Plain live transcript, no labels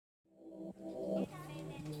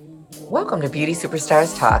Welcome to Beauty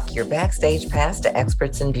Superstars Talk, your backstage pass to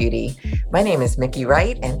experts in beauty. My name is Mickey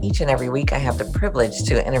Wright, and each and every week I have the privilege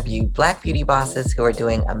to interview Black beauty bosses who are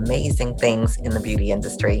doing amazing things in the beauty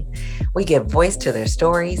industry. We give voice to their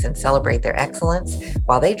stories and celebrate their excellence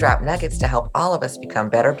while they drop nuggets to help all of us become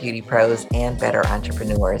better beauty pros and better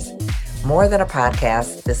entrepreneurs. More than a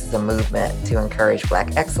podcast, this is a movement to encourage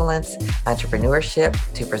Black excellence, entrepreneurship,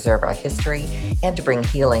 to preserve our history, and to bring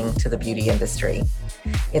healing to the beauty industry.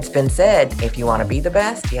 It's been said, if you want to be the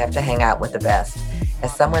best, you have to hang out with the best.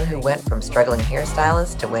 As someone who went from struggling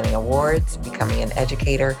hairstylist to winning awards, becoming an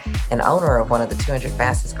educator, and owner of one of the 200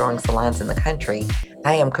 fastest growing salons in the country,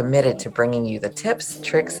 I am committed to bringing you the tips,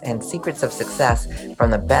 tricks, and secrets of success from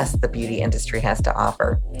the best the beauty industry has to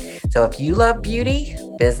offer. So if you love beauty,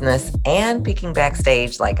 business, and peeking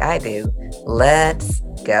backstage like I do, let's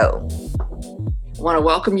go. I want to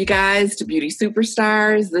welcome you guys to Beauty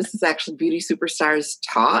Superstars. This is actually Beauty Superstars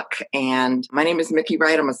Talk, and my name is Mickey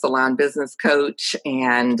Wright. I'm a salon business coach,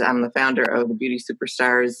 and I'm the founder of the Beauty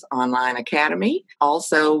Superstars Online Academy,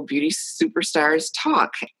 also Beauty Superstars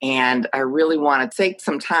Talk. And I really want to take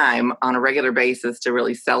some time on a regular basis to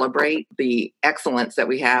really celebrate the excellence that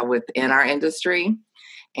we have within our industry,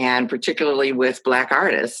 and particularly with Black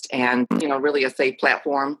artists, and, really a safe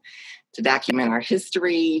platform to document our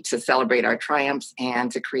history, to celebrate our triumphs,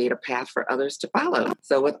 and to create a path for others to follow.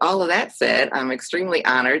 So with all of that said, I'm extremely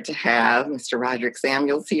honored to have Mr. Roderick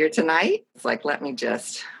Samuels here tonight. It's like, let me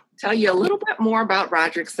just tell you a little bit more about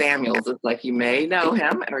Roderick Samuels. It's like, you may know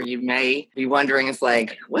him, or you may be wondering, it's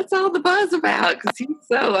like, what's all the buzz about? Because he's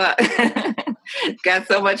so, got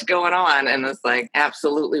so much going on. And it's like,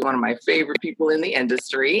 absolutely one of my favorite people in the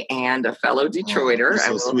industry and a fellow Detroiter.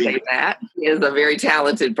 I will say that. He is a very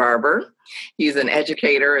talented barber. He's an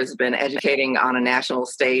educator, has been educating on a national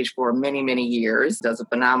stage for many, many years, does a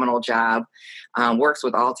phenomenal job, works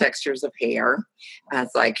with all textures of hair.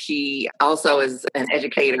 It's like he also is an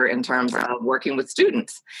educator in terms of working with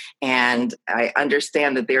students. And I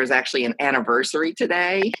understand that there's actually an anniversary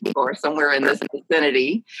today or somewhere in this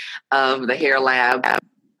vicinity of the Hair Lab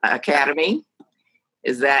Academy.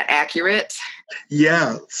 Is that accurate?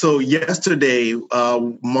 Yeah. So yesterday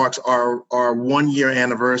marks our 1 year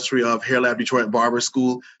anniversary of Hair Lab Detroit Barber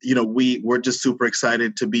School. We're just super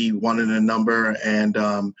excited to be one in a number,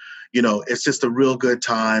 and it's just a real good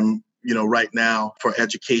time, right now for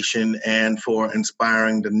education and for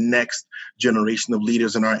inspiring the next generation of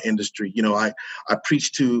leaders in our industry. I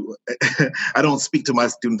preach to, I don't speak to my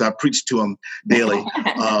students, I preach to them daily.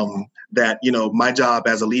 That, my job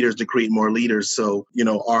as a leader is to create more leaders. So,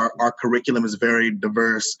 our curriculum is very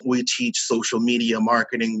diverse. We teach social media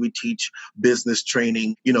marketing. We teach business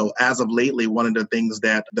training. As of lately, one of the things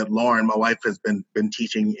that Lauren, my wife, has been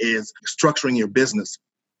teaching is structuring your business.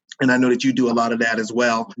 And I know that you do a lot of that as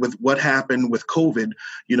well. With what happened with COVID,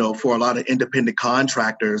 for a lot of independent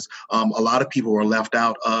contractors, a lot of people were left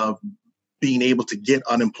out of being able to get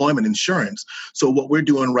unemployment insurance. So what we're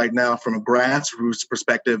doing right now from a grassroots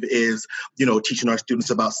perspective is, teaching our students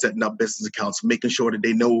about setting up business accounts, making sure that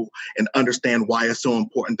they know and understand why it's so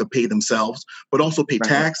important to pay themselves, but also pay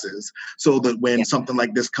taxes, so that when something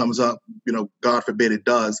like this comes up, God forbid it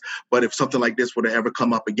does, but if something like this were to ever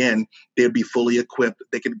come up again, they'd be fully equipped.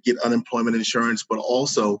 They could get unemployment insurance, but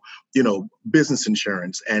also, business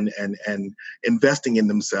insurance and investing in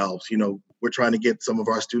themselves. We're trying to get some of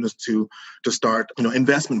our students to start,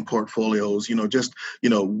 investment portfolios,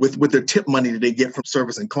 with their tip money that they get from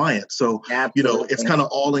servicing clients. So, it's kind of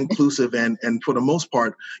all inclusive. And for the most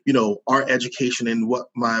part, our education and what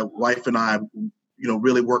my wife and I,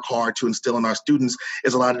 really work hard to instill in our students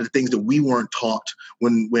is a lot of the things that we weren't taught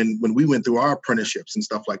when we went through our apprenticeships and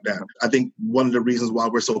stuff like that. I think one of the reasons why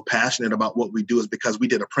we're so passionate about what we do is because we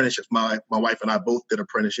did apprenticeships. My wife and I both did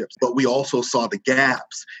apprenticeships, but we also saw the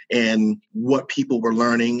gaps in what people were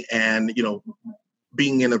learning and,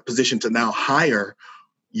 being in a position to now hire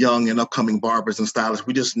young and upcoming barbers and stylists.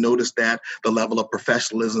 We just noticed that the level of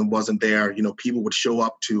professionalism wasn't there. People would show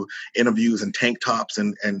up to interviews in tank tops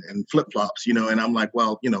and flip-flops, and I'm like,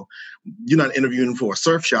 well, you're not interviewing for a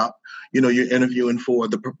surf shop. You're interviewing for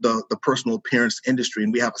the personal appearance industry,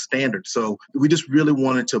 and we have a standard. So we just really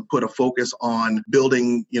wanted to put a focus on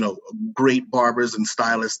building, great barbers and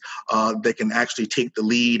stylists that can actually take the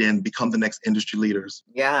lead and become the next industry leaders.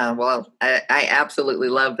 Yeah, well, I absolutely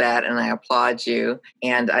love that, and I applaud you.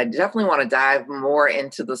 And I definitely want to dive more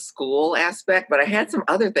into the school aspect, but I had some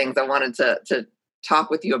other things I wanted to talk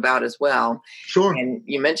with you about as well. Sure. And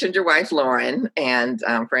you mentioned your wife, Lauren. And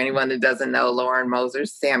for anyone that doesn't know, Lauren Mosers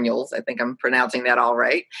Samuels, I think I'm pronouncing that all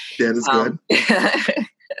right. That is good.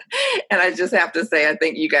 And I just have to say, I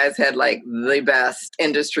think you guys had like the best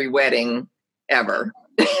industry wedding ever.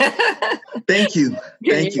 Thank you.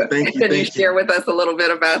 Thank you. Can you share with us a little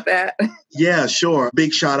bit about that? Yeah, sure.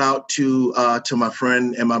 Big shout out to my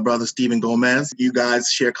friend and my brother, Stephen Gomez. You guys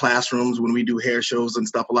share classrooms when we do hair shows and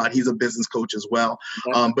stuff a lot. He's a business coach as well.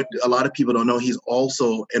 But a lot of people don't know he's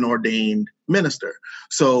also an ordained minister.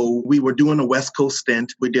 So we were doing a West Coast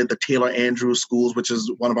stint. We did the Taylor Andrews schools, which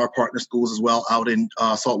is one of our partner schools as well, out in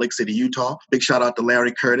Salt Lake City, Utah. Big shout out to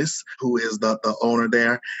Larry Curtis, who is the owner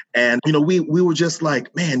there. And, we were just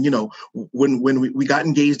like, man, when we got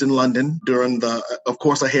engaged in London during of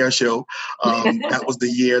course, a hair show, that was the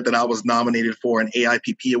year that I was nominated for an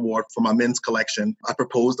AIPP award for my men's collection. I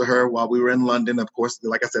proposed to her while we were in London, of course,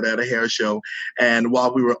 like I said, at a hair show. And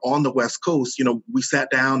while we were on the West Coast, we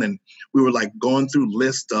sat down and we were like going through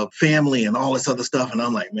lists of family and all this other stuff. And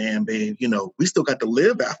I'm like, man, babe, we still got to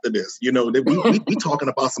live after this. We talking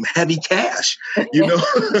about some heavy cash,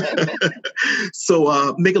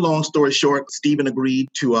 So make a long story short, Stephen agreed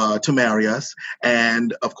to marry us.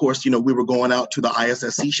 And of course, we were going out to the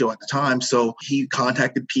ISSC show at the time. So he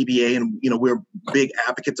contacted PBA, and, we're big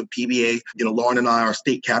advocates of PBA. Lauren and I are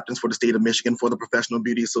state captains for the state of Michigan for the Professional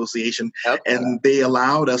Beauty Association. Okay. And they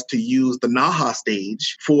allowed us to use the NAHA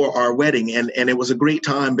stage for our wedding. And it was a great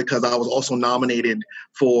time because I was also nominated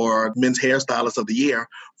for Men's Hairstylist of the Year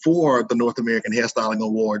for the North American Hairstyling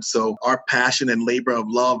Awards. So our passion and labor of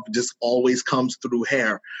love just always comes through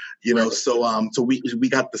hair, Right. So we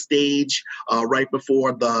got the stage right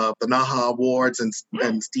before the NAHA Awards,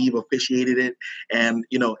 and Steve officiated it. And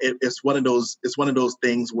it's one of those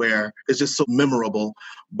things where it's just so memorable,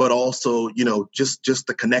 but also just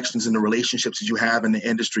the connections and the relationships that you have in the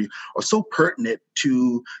industry are so pertinent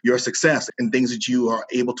to your success and things that you are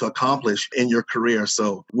able to accomplish in your career.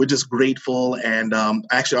 So we're just grateful. And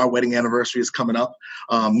actually, our wedding anniversary is coming up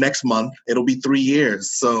next month. It'll be 3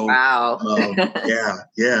 years. So wow.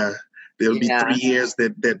 Yeah. It'll be 3 years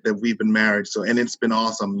that we've been married. So, and it's been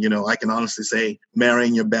awesome. I can honestly say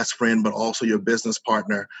marrying your best friend, but also your business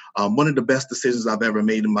partner, one of the best decisions I've ever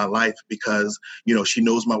made in my life, because, she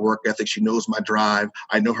knows my work ethic. She knows my drive.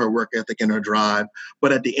 I know her work ethic and her drive.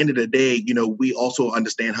 But at the end of the day, we also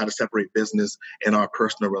understand how to separate business and our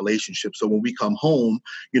personal relationship. So when we come home,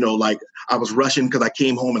 like I was rushing because I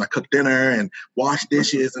came home and I cooked dinner and washed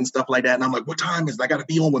dishes and stuff like that. And I'm like, what time is it? I got to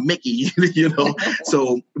be home with Mickey,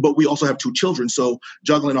 So, but we also have 2 children. So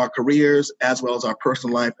juggling our careers as well as our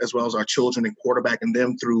personal life, as well as our children, and quarterbacking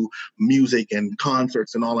them through music and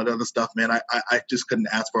concerts and all that other stuff, man, I just couldn't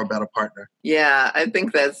ask for a better partner. Yeah, I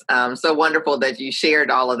think that's so wonderful that you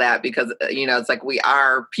shared all of that, because, it's like we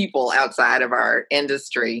are people outside of our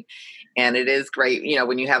industry. And it is great,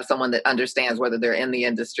 when you have someone that understands whether they're in the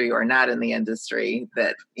industry or not in the industry,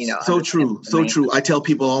 that, So true. So true. I tell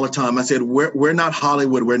people all the time, I said, we're not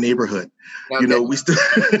Hollywood, we're neighborhood. Okay. We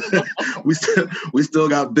still, we still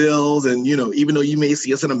got bills. And, even though you may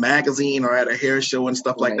see us in a magazine or at a hair show and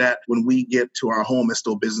stuff like that, when we get to our home, it's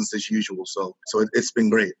still business as usual. So it's been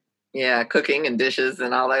great. Yeah, cooking and dishes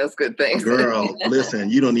and all those good things. Girl, listen,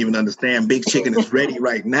 you don't even understand. Big chicken is ready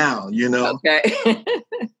right now, Okay.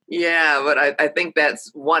 Yeah, but I think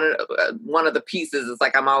that's one of the pieces. It's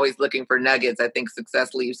like I'm always looking for nuggets. I think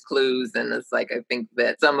success leaves clues. And it's like, I think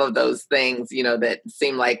that some of those things, that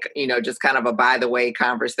seem like, just kind of a by the way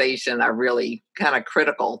conversation are really kind of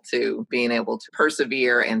critical to being able to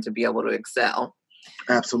persevere and to be able to excel.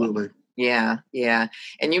 Absolutely. Yeah.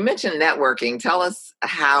 And you mentioned networking. Tell us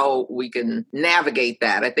how we can navigate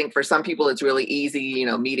that. I think for some people, it's really easy,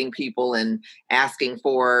 meeting people and asking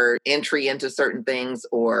for entry into certain things,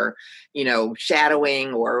 or,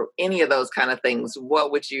 shadowing, or any of those kind of things.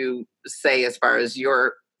 What would you say as far as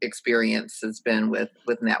your experience has been with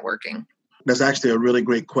networking? That's actually a really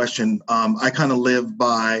great question. I kind of live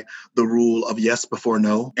by the rule of yes before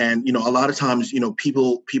no. And, a lot of times,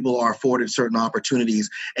 people are afforded certain opportunities,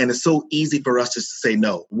 and it's so easy for us just to say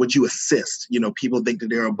no. Would you assist? People think that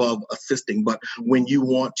they're above assisting. But when you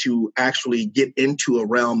want to actually get into a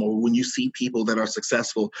realm, or when you see people that are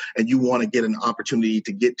successful and you want to get an opportunity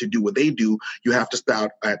to get to do what they do, you have to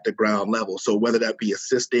start at the ground level. So whether that be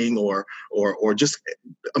assisting or just,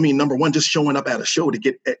 number one, just showing up at a show to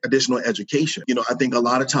get additional education. education. I think a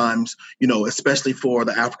lot of times, especially for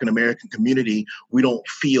the African American community, we don't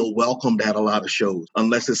feel welcomed at a lot of shows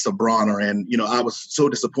unless it's a Bronner. And, I was so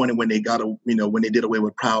disappointed when they when they did away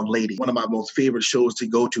with Proud Lady. One of my most favorite shows to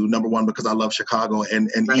go to, number one, because I love Chicago and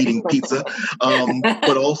eating pizza.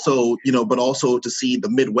 But also to see the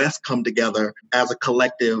Midwest come together as a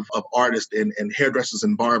collective of artists and hairdressers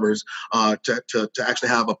and barbers to actually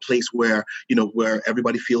have a place where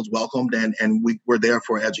everybody feels welcomed and we're there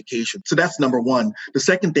for education. So that's number one. The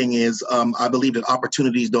second thing is I believe that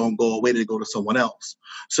opportunities don't go away, they go to someone else.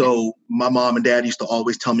 So my mom and dad used to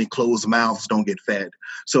always tell me closed mouths don't get fed.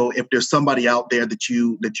 So if there's somebody out there that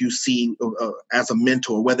you see as a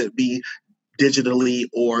mentor, whether it be digitally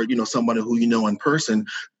or somebody who in person,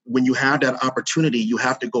 when you have that opportunity, you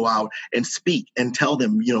have to go out and speak and tell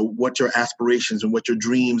them, what your aspirations and what your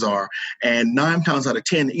dreams are. And 9 times out of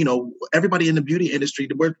 10, everybody in the beauty industry,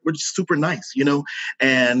 we're super nice,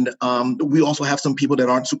 and we also have some people that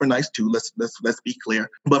aren't super nice too. Let's be clear.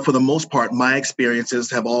 But for the most part, my experiences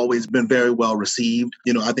have always been very well received.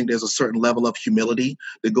 I think there's a certain level of humility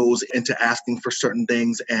that goes into asking for certain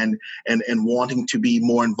things and wanting to be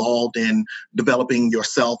more involved in developing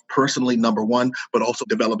yourself personally, number one, but also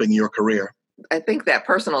developing your career. I think that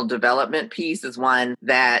personal development piece is one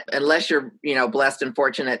that, unless you're, blessed and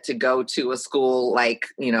fortunate to go to a school like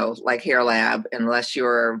Hair Lab, unless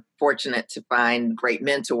you're fortunate to find great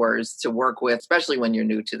mentors to work with, especially when you're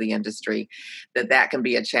new to the industry, that can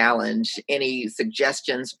be a challenge. Any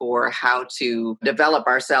suggestions for how to develop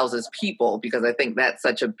ourselves as people? Because I think that's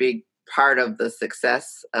such a big part of the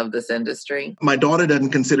success of this industry. My daughter doesn't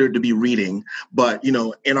consider it to be reading, but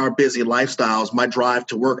in our busy lifestyles, my drive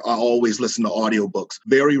to work, I always listen to audiobooks.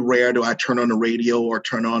 Very rare do I turn on the radio or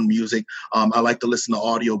turn on music. I like to listen to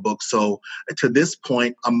audiobooks. So to this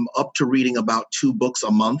point, I'm up to reading about 2 books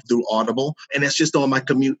a month through Audible. And it's just on my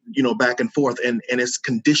commute, back and forth. And it's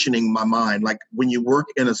conditioning my mind. Like when you work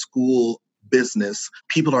in a school business,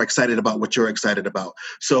 people are excited about what you're excited about.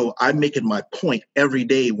 So I make it my point every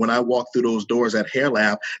day when I walk through those doors at Hair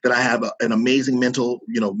Lab that I have an amazing mental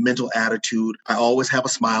attitude. I always have a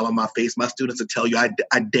smile on my face. My students will tell you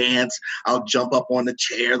I dance, I'll jump up on the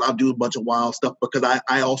chairs, I'll do a bunch of wild stuff because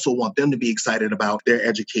I also want them to be excited about their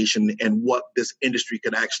education and what this industry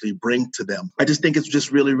could actually bring to them. I just think it's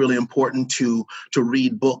just really, really important to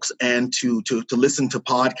read books and to listen to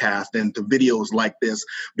podcasts and to videos like this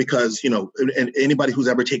because, and anybody who's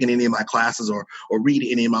ever taken any of my classes or read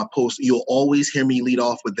any of my posts, you'll always hear me lead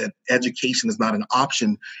off with that education is not an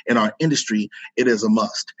option in our industry. It is a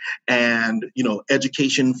must. And,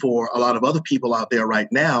 education for a lot of other people out there right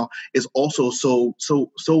now is also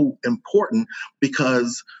so important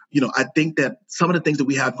because I think that some of the things that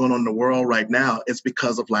we have going on in the world right now is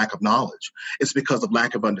because of lack of knowledge. It's because of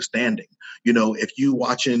lack of understanding. If you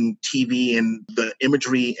watching TV and the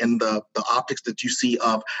imagery and the optics that you see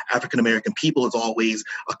of African-American people is always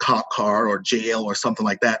a cop car or jail or something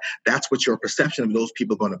like that, that's what your perception of those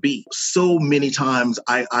people are going to be. So many times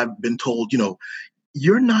I've been told,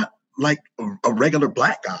 you're not like a regular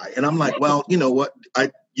black guy. And I'm like, well, you know what?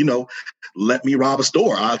 Let me rob a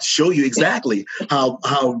store. I'll show you exactly how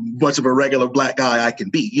much of a regular black guy I can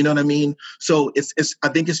be. You know what I mean? So I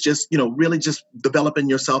think it's just, really just developing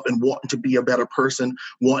yourself and wanting to be a better person,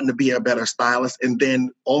 wanting to be a better stylist. And then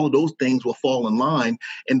all of those things will fall in line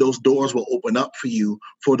and those doors will open up for you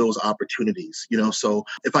for those opportunities. So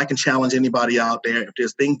if I can challenge anybody out there, if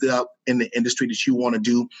there's things out in the industry that you want to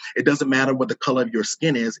do, it doesn't matter what the color of your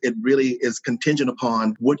skin is. It really is contingent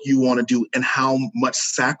upon what you want to do and how much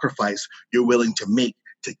sacrifice you're willing to make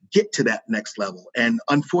to get to that next level. And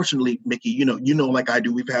unfortunately, Mickey, like I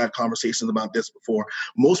do, we've had conversations about this before.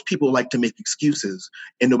 Most people like to make excuses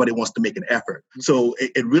and nobody wants to make an effort. So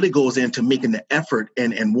it really goes into making the effort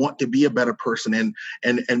and want to be a better person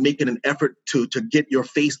and making an effort to get your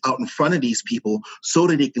face out in front of these people so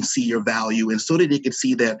that they can see your value and so that they can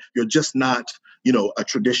see that you're just not a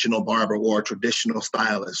traditional barber or a traditional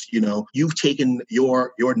stylist. You've taken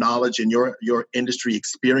your knowledge and your industry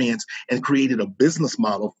experience and created a business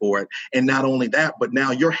model for it. And not only that, but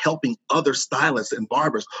now you're helping other stylists and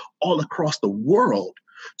barbers all across the world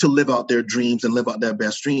to live out their dreams and live out their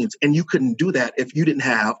best dreams. And you couldn't do that if you didn't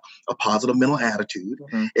have a positive mental attitude,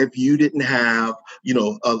 if you didn't have,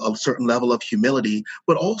 a certain level of humility,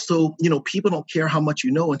 but also, people don't care how much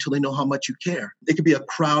you know until they know how much you care. It could be a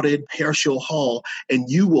crowded hair show hall and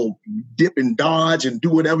you will dip and dodge and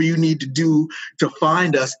do whatever you need to do to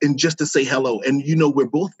find us and just to say hello. And, we're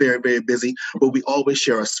both very, very busy, but we always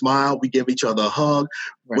share a smile. We give each other a hug.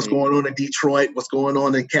 Right. What's going on in Detroit? What's going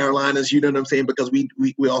on in Carolinas? You know what I'm saying? Because we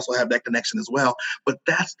we also have that connection as well. But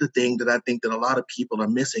that's the thing that I think that a lot of people are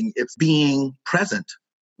missing. It's being present.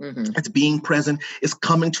 Mm-hmm. It's being present. It's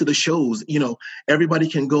coming to the shows. Everybody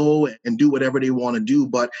can go and do whatever they want to do.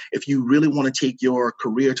 But if you really want to take your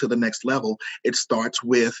career to the next level, it starts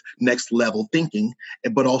with next level thinking,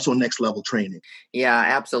 but also next level training. Yeah,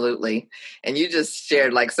 absolutely. And you just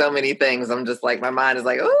shared like so many things. I'm just like, my mind is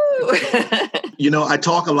like, ooh. I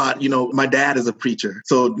talk a lot. My dad is a preacher.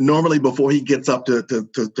 So normally before he gets up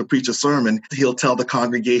to preach a sermon, he'll tell the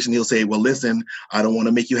congregation, he'll say, well, listen, I don't want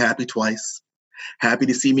to make you happy twice. Happy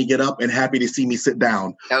to see me get up and happy to see me sit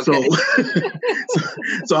down. Okay.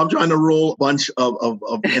 So I'm trying to roll a bunch of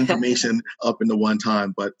information up into one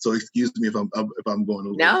time. But so excuse me if I'm going a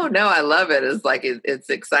little. No, I love it. It's like it's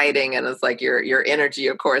exciting, and it's like your energy,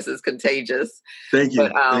 of course, is contagious. Thank you.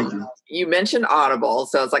 But Thank you. You mentioned Audible,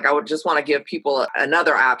 so it's like I would just want to give people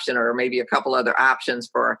another option, or maybe a couple other options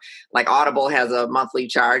for like Audible has a monthly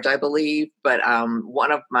charge, I believe. But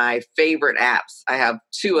one of my favorite apps, I have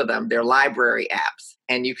two of them. They're library apps,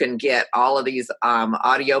 and you can get all of these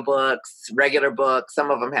audiobooks, regular books.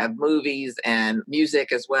 Some of them have movies and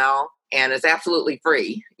music as well. And it's absolutely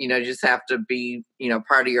free. You just have to be,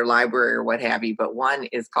 part of your library or what have you. But one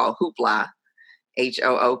is called Hoopla,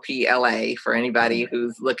 Hoopla, for anybody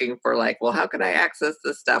who's looking for like, well, how can I access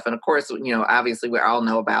this stuff? And of course, obviously we all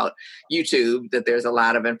know about YouTube, that there's a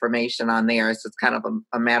lot of information on there. So it's kind of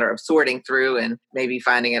a matter of sorting through and maybe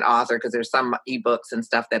finding an author, because there's some ebooks and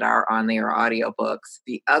stuff that are on there, audiobooks.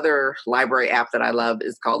 The other library app that I love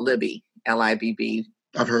is called Libby, Libby.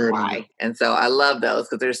 I've heard of it. And so I love those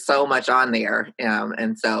because there's so much on there.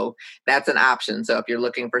 And so that's an option. So if you're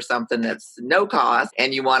looking for something that's no cost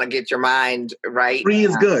and you want to get your mind right. Free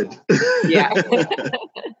is good. Yeah.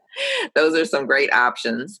 Those are some great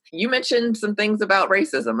options. You mentioned some things about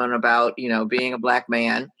racism and about, being a Black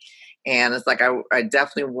man. And it's like, I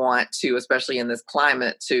definitely want to, especially in this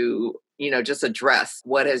climate, to just address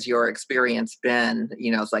what has your experience been.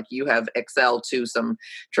 It's like you have excelled to some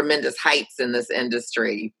tremendous heights in this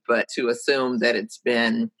industry, but to assume that it's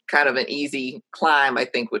been kind of an easy climb, I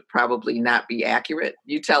think would probably not be accurate.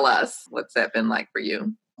 You tell us, what's that been like for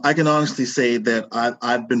you? I can honestly say that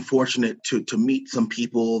I've been fortunate to meet some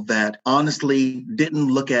people that honestly didn't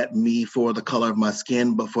look at me for the color of my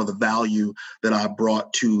skin, but for the value that I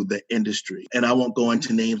brought to the industry. And I won't go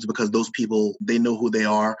into names because those people, they know who they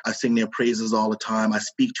are. I sing their praises all the time. I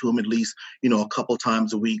speak to them at least, a couple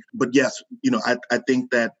times a week. But yes, I think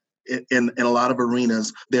that in a lot of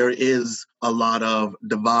arenas, there is a lot of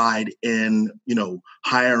divide in,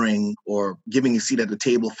 hiring or giving a seat at the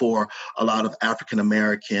table for a lot of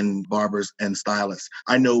African-American barbers and stylists.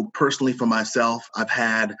 I know personally for myself, I've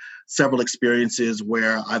had several experiences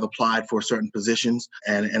where I've applied for certain positions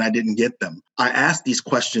and I didn't get them. I ask these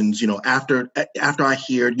questions, after I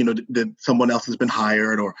hear, that someone else has been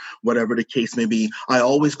hired or whatever the case may be. I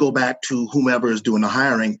always go back to whomever is doing the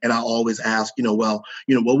hiring and I always ask, well,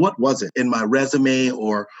 what was it in my resume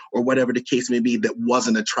or whatever the case may be that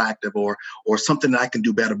wasn't attractive or something that I can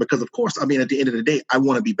do better? Because of course, at the end of the day, I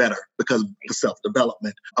want to be better because of the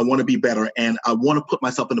self-development. I want to be better and I want to put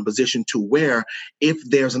myself in a position to where if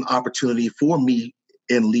there's an opportunity for me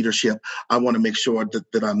in leadership, I want to make sure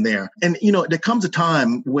that I'm there. And, there comes a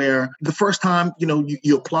time where the first time,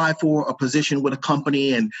 you apply for a position with a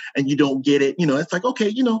company and you don't get it, it's like,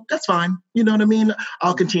 okay, that's fine. You know what I mean?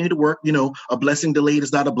 I'll continue to work, a blessing delayed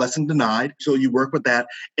is not a blessing denied. So you work with that.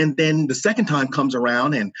 And then the second time comes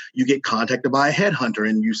around and you get contacted by a headhunter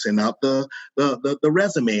and you send out the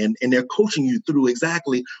resume and they're coaching you through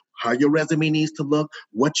exactly how your resume needs to look,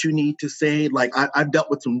 what you need to say. Like I've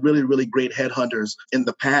dealt with some really, really great headhunters in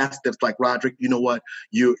the past. That's like, Roderick, you know what?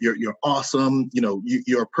 You're awesome.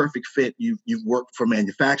 You're a perfect fit. You've worked for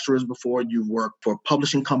manufacturers before. You've worked for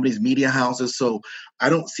publishing companies, media houses. So I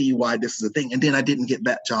don't see why this is a thing. And then I didn't get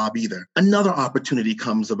that job either. Another opportunity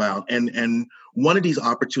comes about. And one of these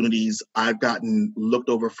opportunities, I've gotten looked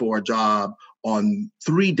over for a job on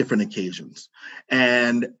 3 different occasions.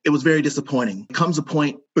 And it was very disappointing. It comes a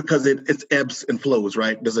point because it's ebbs and flows,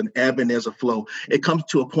 right? There's an ebb and there's a flow. It comes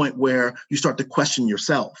to a point where you start to question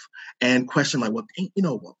yourself and question like, well,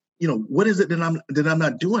 what is it that I'm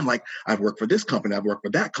not doing? Like I've worked for this company, I've worked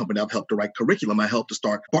for that company, I've helped to write curriculum, I helped to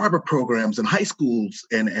start barber programs in high schools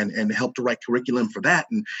and help to write curriculum for that.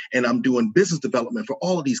 And I'm doing business development for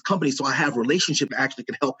all of these companies. So I have relationship that actually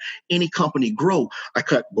can help any company grow. I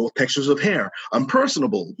cut both textures of hair. I'm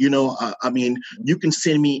personable. You can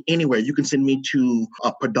send me anywhere. You can send me to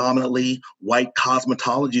a predominantly white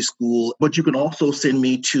cosmetology school, but you can also send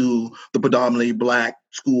me to the predominantly Black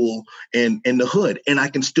school in the hood, and I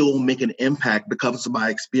can still make an impact because of my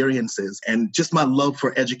experiences and just my love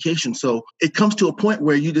for education. So it comes to a point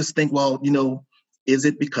where you just think, well, is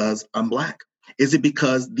it because I'm Black? Is it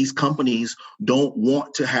because these companies don't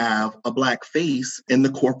want to have a Black face in the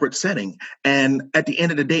corporate setting? And at the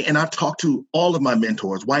end of the day, and I've talked to all of my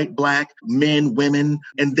mentors, white, Black, men, women,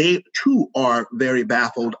 and they too are very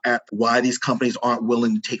baffled at why these companies aren't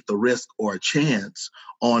willing to take the risk or a chance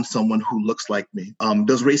on someone who looks like me.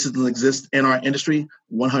 Does racism exist in our industry?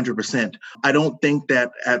 100%. I don't think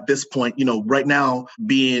that at this point, right now,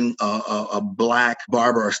 being a Black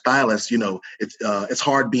barber or stylist, it's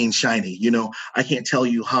hard being shiny. I can't tell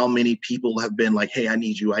you how many people have been like, hey, I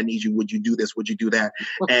need you. Would you do this? Would you do that?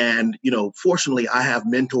 And, fortunately, I have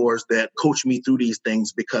mentors that coach me through these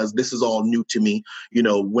things because this is all new to me.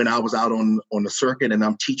 When I was out on the circuit and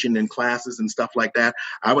I'm teaching in classes and stuff like that,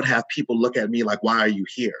 I would have people look at me like, why are you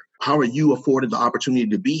here? How are you afforded the opportunity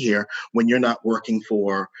to be here when you're not working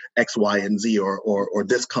for X, Y, and Z or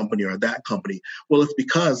this company or that company? Well, it's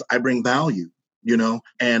because I bring value,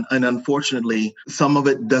 and unfortunately, some of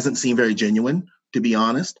it doesn't seem very genuine, to be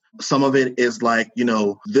honest. Some of it is like,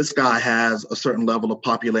 this guy has a certain level of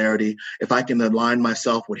popularity. If I can align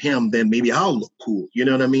myself with him, then maybe I'll look cool. You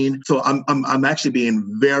know what I mean? So I'm actually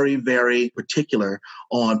being very, very particular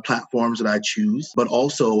on platforms that I choose. But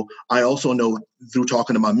I also know through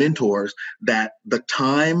talking to my mentors that the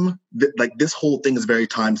time, like this whole thing is very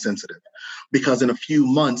time sensitive, because in a few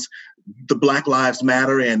months, the Black Lives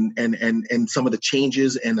Matter and some of the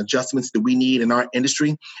changes and adjustments that we need in our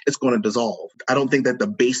industry, it's going to dissolve. I don't think that the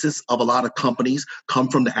basis of a lot of companies come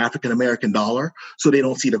from the African American dollar, so they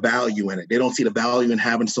don't see the value in it. They don't see the value in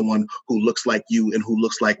having someone who looks like you and who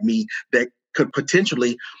looks like me that could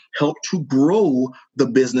potentially help to grow the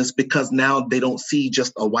business, because now they don't see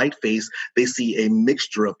just a white face, they see a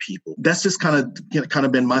mixture of people. That's just kind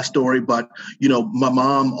of been my story. But my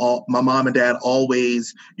mom and dad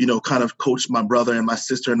always kind of coached my brother and my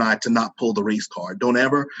sister and I to not pull the race card. Don't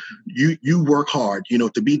ever, you work hard.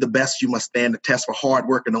 To be the best, you must stand the test for hard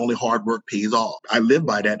work, and only hard work pays off. I live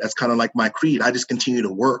by that. That's kind of like my creed. I just continue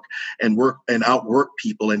to work and outwork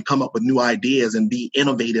people and come up with new ideas and be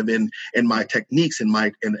innovative in my techniques and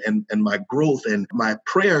my growth. And my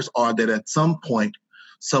prayers are that at some point,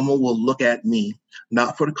 someone will look at me,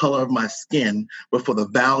 not for the color of my skin, but for the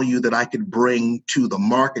value that I could bring to the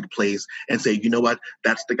marketplace and say, you know what,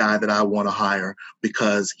 that's the guy that I want to hire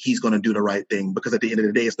because he's going to do the right thing. Because at the end of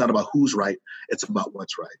the day, it's not about who's right, it's about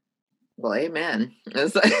what's right. Well, amen.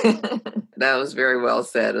 That was very well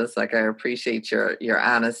said. It's like, I appreciate your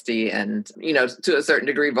honesty and, to a certain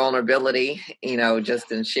degree, vulnerability,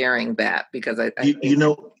 just in sharing that, because I think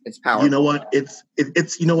it's powerful. You know what?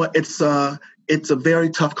 It's a very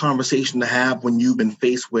tough conversation to have when you've been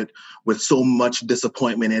faced with so much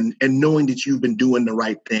disappointment and knowing that you've been doing the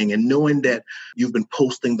right thing and knowing that you've been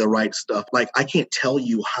posting the right stuff. Like, I can't tell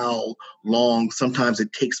you how long sometimes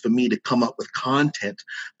it takes for me to come up with content,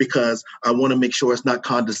 because I want to make sure it's not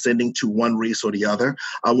condescending to one race or the other.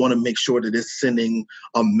 I want to make sure that it's sending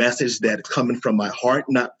a message that's coming from my heart,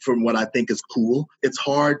 not from what I think is cool. It's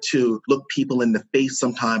hard to look people in the face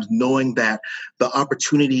sometimes, knowing that the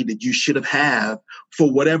opportunity that you should have had,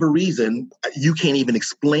 for whatever reason, you can't even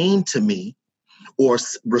explain to me or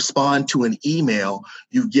respond to an email.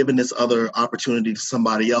 You've given this other opportunity to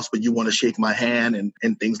somebody else, but you want to shake my hand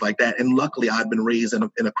and things like that. And luckily, I've been raised in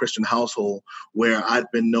a Christian household where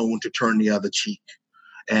I've been known to turn the other cheek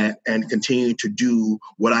and continue to do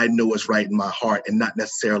what I know is right in my heart and not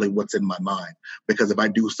necessarily what's in my mind. Because if I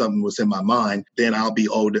do something what's in my mind, then I'll be,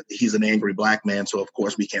 he's an angry Black man, so of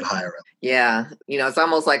course we can't hire him. Yeah. It's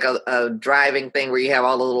almost like a driving thing where you have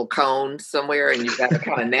all the little cones somewhere and you've got to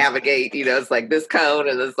kind of navigate, it's like this cone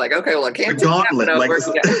and it's like, okay, well, I can't the gauntlet.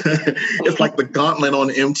 It's like the gauntlet on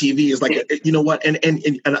MTV. It's like, you know what? And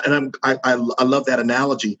I love that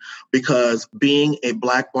analogy, because being a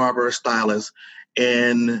Black barber stylist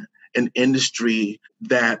in an industry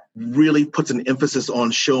that really puts an emphasis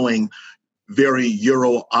on showing very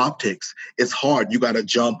Euro optics, it's hard. You got to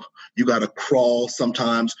jump, you got to crawl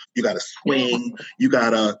sometimes, you got to swing, you got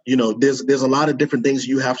to, there's a lot of different things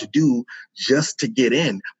you have to do just to get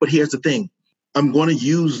in. But here's the thing, I'm going to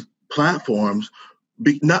use platforms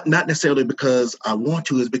not necessarily because I want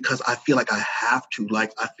to, is because I feel like I have to.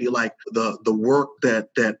 Like, I feel like the work that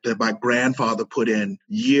my grandfather put in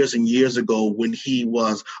years and years ago when he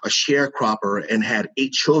was a sharecropper and had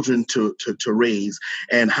 8 children to raise,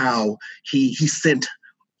 and how he sent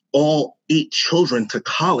all 8 children to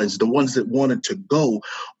college, the ones that wanted to go,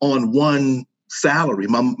 on one salary.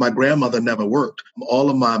 My grandmother never worked. All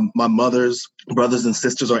of my mother's brothers and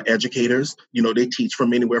sisters are educators. You know, they teach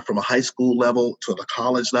from anywhere from a high school level to the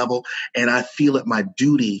college level. And I feel it my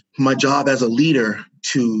duty, my job as a leader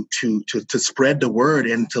to spread the word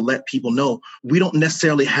and to let people know we don't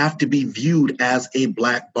necessarily have to be viewed as a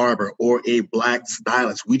Black barber or a Black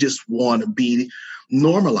stylist. We just want to be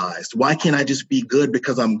normalized. Why can't I just be good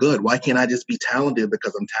because I'm good? Why can't I just be talented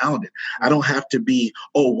because I'm talented? I don't have to be,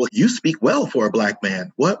 oh, well, you speak well for a Black man.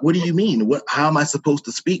 What do you mean? How am I supposed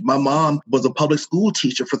to speak? My mom was a public school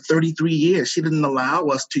teacher for 33 years. She didn't allow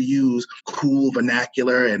us to use cool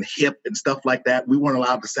vernacular and hip and stuff like that. We weren't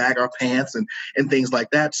allowed to sag our pants and things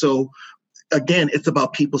like that. So again, it's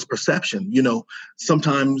about people's perception. You know,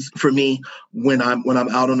 sometimes for me, when I'm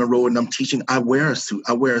out on the road and I'm teaching, I wear a suit.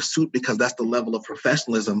 I wear a suit because that's the level of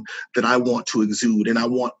professionalism that I want to exude. And I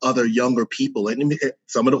want other younger people, and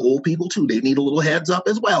some of the old people too, they need a little heads up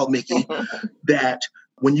as well, Mickey, that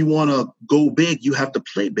when you want to go big, you have to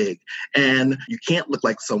play big, and you can't look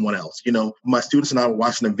like someone else. You know, my students and I were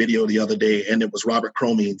watching a video the other day, and it was Robert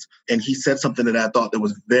Cromeans, and he said something that I thought that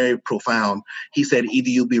was very profound. He said, either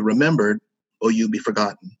you'll be remembered or you'll be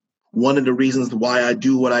forgotten. One of the reasons why I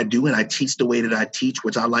do what I do and I teach the way that I teach,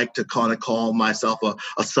 which I like to kind of call myself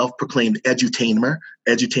a self-proclaimed edutainer,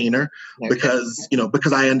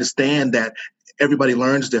 because I understand that everybody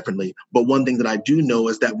learns differently. But one thing that I do know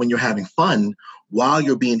is that when you're having fun, while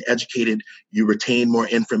you're being educated, you retain more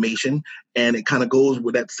information. And it kind of goes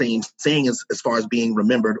with that same saying as far as being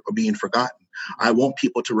remembered or being forgotten. I want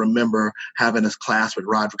people to remember having this class with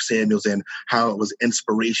Roderick Samuels and how it was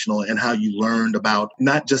inspirational and how you learned about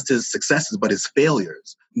not just his successes, but his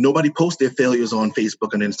failures. Nobody posts their failures on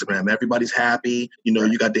Facebook and Instagram. Everybody's happy. You know,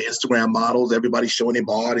 you got the Instagram models, everybody's showing their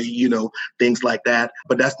body, you know, things like that.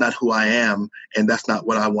 But that's not who I am. And that's not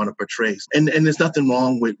what I want to portray. And there's nothing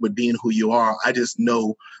wrong with being who you are. I just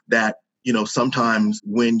know that, you know, sometimes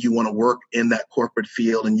when you want to work in that corporate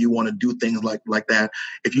field and you want to do things like that,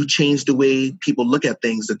 if you change the way people look at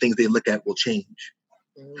things, the things they look at will change.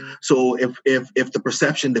 So if the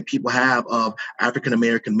perception that people have of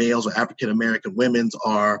African-American males or African-American women's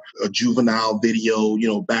are a juvenile video, you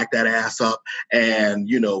know, back that ass up and,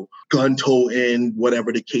 you know, gun toting,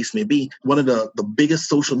 whatever the case may be, one of the biggest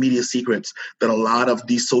social media secrets that a lot of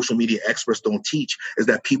these social media experts don't teach is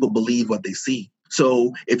that people believe what they see.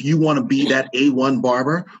 So if you want to be that A1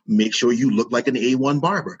 barber, make sure you look like an A1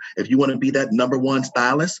 barber. If you want to be that number one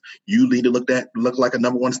stylist, you need to look like a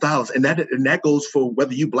number one stylist. And that goes for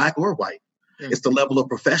whether you Black or white. Mm-hmm. It's the level of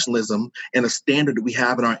professionalism and a standard that we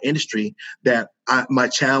have in our industry that my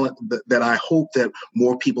challenge that I hope that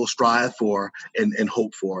more people strive for and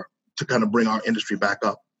hope for to kind of bring our industry back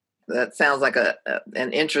up. That sounds like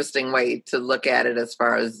an interesting way to look at it as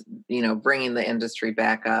far as, you know, bringing the industry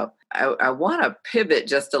back up. I want to pivot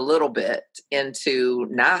just a little bit into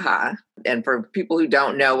NAHA. And for people who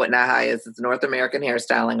don't know what NAHA is, it's North American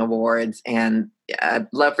Hairstyling Awards. And I'd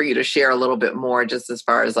love for you to share a little bit more just as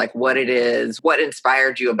far as like what it is, what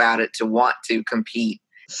inspired you about it to want to compete.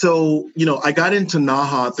 So, you know, I got into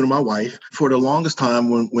NAHA through my wife. For the longest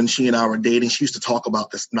time when she and I were dating, she used to talk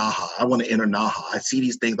about this NAHA. I want to enter NAHA. I see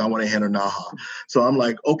these things. I want to enter NAHA. So I'm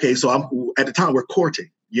like, okay, so at the time we're courting.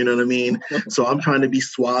 You know what I mean? So I'm trying to be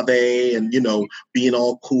suave and, you know, being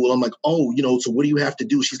all cool. I'm like, oh, you know, so what do you have to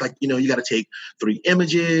do? She's like, you know, you got to take 3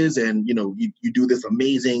 images and, you know, you do this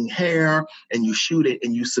amazing hair and you shoot it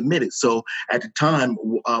and you submit it. So at the time,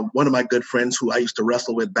 one of my good friends who I used to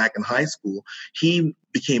wrestle with back in high school, he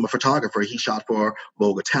became a photographer. He shot for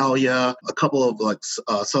Vogue Italia, a couple of like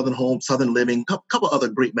Southern Home, Southern Living, a couple other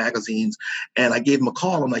great magazines. And I gave him a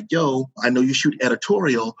call. I'm like, yo, I know you shoot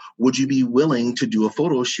editorial. Would you be willing to do a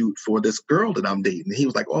photo shoot for this girl that I'm dating? And he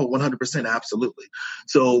was like, oh, 100%, absolutely.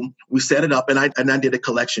 So we set it up and I did a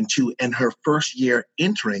collection too. And her first year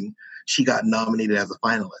entering, she got nominated as a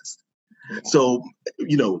finalist. So,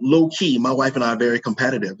 you know, low key, my wife and I are very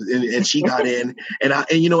competitive and she got in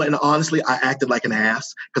and honestly, I acted like an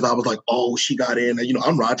ass because I was like, oh, she got in. You know,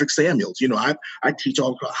 I'm Roderick Samuels. You know, I teach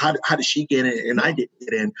all, how did she get in? And I didn't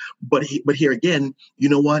get in. But here again, you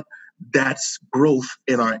know what? That's growth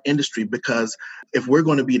in our industry because if we're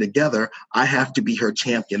going to be together, I have to be her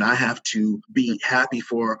champion. I have to be happy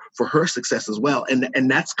for her success as well. And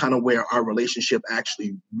that's kind of where our relationship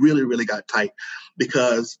actually really, really got tight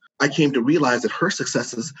because I came to realize that her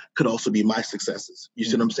successes could also be my successes. You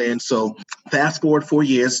see what I'm saying? So fast forward 4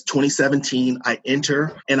 years, 2017, I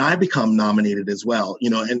enter and I become nominated as well.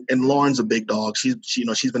 You know, and Lauren's a big dog.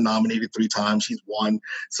 She's been nominated 3 times. She's won.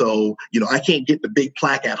 So, you know, I can't get the big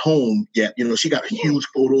plaque at home yet. You know, she got huge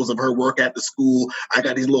photos of her work at the school. school. I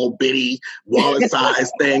got these little bitty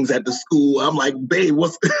wallet-sized things at the school. I'm like, babe,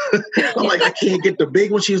 what's... I'm like, I can't get the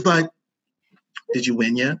big one. She was like, did you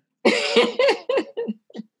win yet?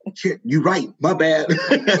 You're right. My bad.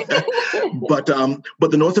 But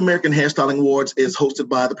the North American Hairstyling Awards is hosted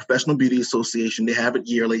by the Professional Beauty Association. They have it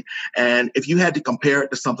yearly. And if you had to compare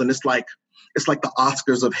it to something, it's like the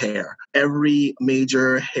Oscars of hair. Every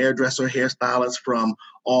major hairdresser, hairstylist from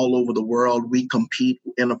all over the world, we compete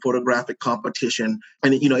in a photographic competition.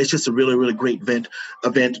 And, it's just a really, really great event.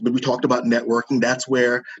 But we talked about networking. That's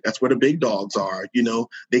where the big dogs are.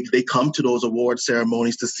 They come to those award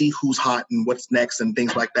ceremonies to see who's hot and what's next and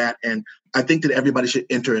things like that. And I think that everybody should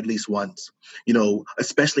enter at least once,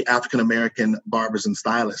 especially African-American barbers and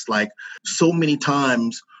stylists. Like, so many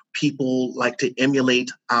times, people like to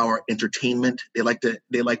emulate our entertainment. They like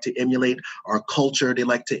to emulate our culture. They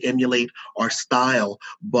like to emulate our style.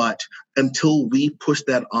 But until we push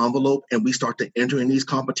that envelope and we start to enter in these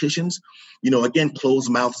competitions, again, closed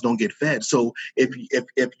mouths don't get fed. So if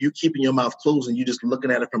you're keeping your mouth closed and you're just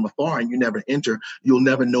looking at it from afar and you never enter, you'll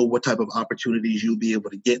never know what type of opportunities you'll be able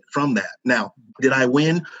to get from that. Now, did I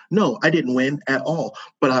win? No, I didn't win at all.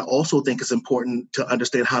 But I also think it's important to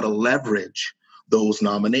understand how to leverage those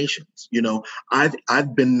nominations.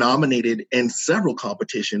 I've been nominated in several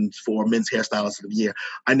competitions for Men's Hairstylist of the Year.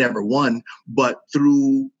 I never won, but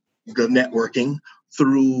through the networking,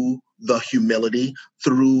 through the humility,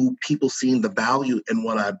 through people seeing the value in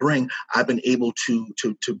what I bring, I've been able to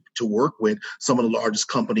work with some of the largest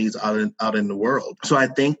companies out in the world. So I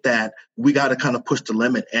think that we got to kind of push the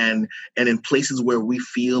limit, and in places where we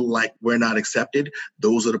feel like we're not accepted,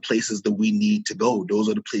 those are the places that we need to go. Those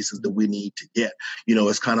are the places that we need to get.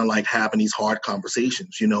 It's kind of like having these hard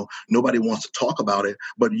conversations. Nobody wants to talk about it,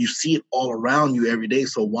 but you see it all around you every day.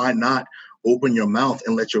 So why not open your mouth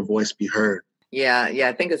and let your voice be heard? Yeah,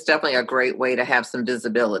 I think it's definitely a great way to have some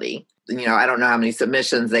visibility. I don't know how many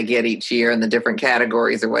submissions they get each year in the different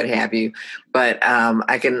categories or what have you, but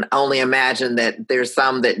I can only imagine that there's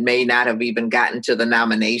some that may not have even gotten to the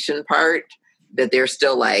nomination part, that they're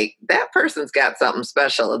still like, that person's got something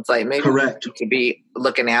special. It's like, maybe Correct. we could be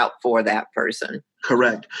looking out for that person.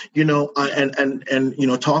 Correct.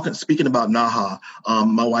 Speaking about NAHA,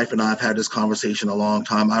 my wife and I have had this conversation a long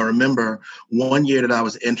time. I remember one year that I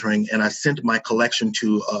was entering and I sent my collection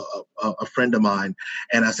to a friend of mine,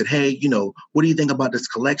 and I said, hey, what do you think about this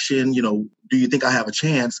collection? Do you think I have a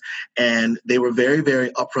chance? And they were very,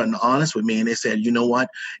 very upfront and honest with me. And they said, you know what,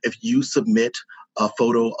 if you submit a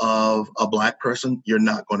photo of a Black person, you're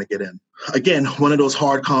not going to get in. Again, one of those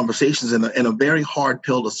hard conversations and a very hard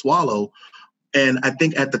pill to swallow. And I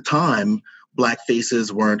think at the time, Black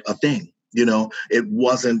faces weren't a thing. It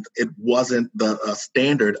wasn't the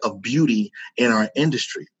standard of beauty in our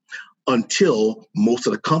industry until most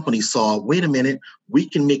of the companies saw, wait a minute, we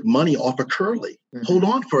can make money off of curly. Mm-hmm. Hold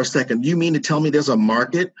on for a second. You mean to tell me there's a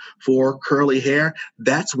market for curly hair?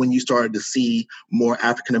 That's when you started to see more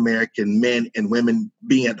African-American men and women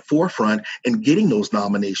being at the forefront and getting those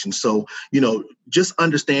nominations. So, just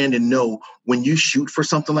understand and know when you shoot for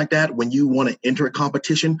something like that, when you want to enter a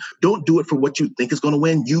competition, don't do it for what you think is going to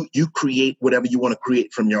win. You create whatever you want to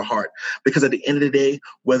create from your heart. Because at the end of the day,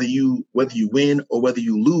 whether you win or whether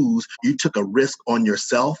you lose, you took a risk on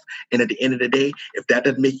yourself. And at the end of the day, if that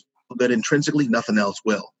doesn't make you feel good intrinsically, nothing else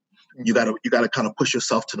will. You gotta kind of push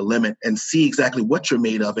yourself to the limit and see exactly what you're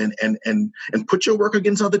made of, and put your work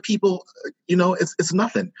against other people. It's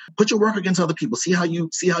nothing. Put your work against other people. See how you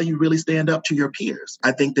really stand up to your peers.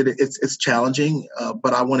 I think that it's challenging,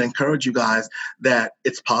 but I want to encourage you guys that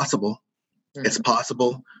it's possible. Mm-hmm. It's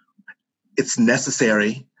possible. It's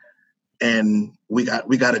necessary, and we got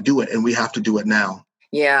to do it, and we have to do it now.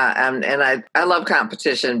 Yeah, and I love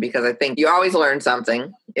competition because I think you always learn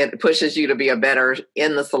something. It pushes you to be a better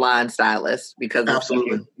in the salon stylist because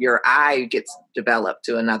absolutely your eye gets developed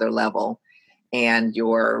to another level, and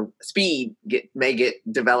your speed may get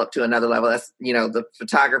developed to another level. That's the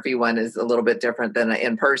photography one is a little bit different than an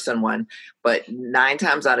in-person one, but 9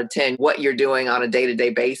 times out of 10, what you're doing on a day-to-day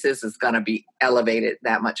basis is going to be elevated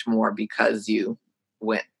that much more because you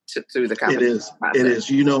went through the competition process. It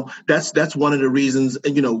is. That's one of the reasons,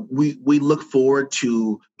 we look forward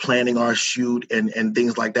to planning our shoot and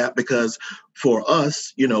things like that, because for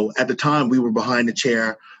us, at the time we were behind the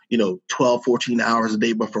chair, 12, 14 hours a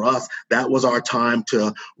day. But for us, that was our time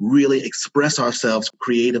to really express ourselves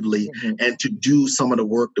creatively, mm-hmm. and to do some of the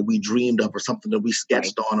work that we dreamed of or something that we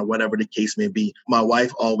sketched on or whatever the case may be. My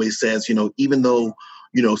wife always says, even though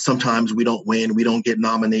Sometimes we don't win, we don't get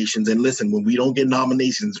nominations. And listen, when we don't get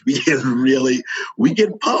nominations, we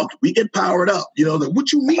get pumped, we get powered up. Like,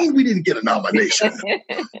 what you mean we didn't get a nomination?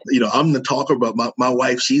 I'm the talker, but my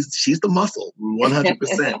wife, she's the muscle,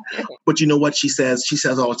 100%. But you know what she says? She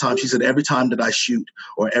says all the time, she said, every time that I shoot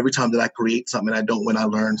or every time that I create something, I don't win, I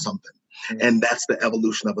learn something. And that's the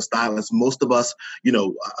evolution of a stylist. Most of us,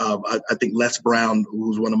 I think Les Brown,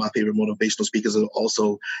 who's one of my favorite motivational speakers,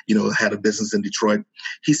 also, had a business in Detroit.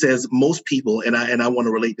 He says most people, and I want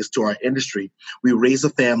to relate this to our industry, we raise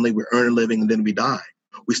a family, we earn a living, and then we die.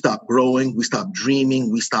 We stop growing, we stop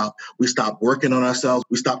dreaming, we stop working on ourselves,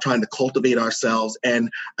 we stop trying to cultivate ourselves.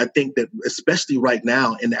 And I think that especially right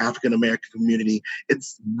now in the African American community,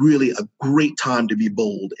 it's really a great time to be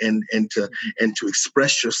bold and to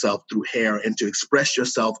express yourself through hair and to express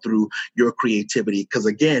yourself through your creativity. Because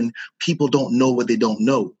again, people don't know what they don't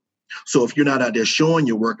know. So if you're not out there showing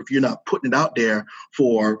your work, if you're not putting it out there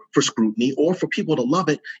for scrutiny or for people to love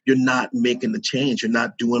it, you're not making the change. You're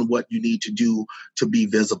not doing what you need to do to be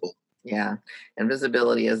visible. Yeah. And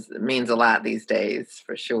visibility means a lot these days,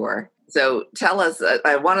 for sure. So tell us,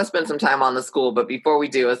 I want to spend some time on the school, but before we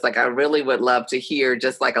do, it's like, I really would love to hear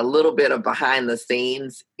just like a little bit of behind the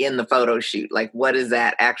scenes in the photo shoot. Like, what is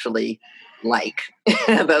that actually like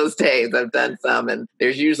those days? I've done some, and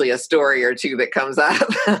there's usually a story or two that comes up.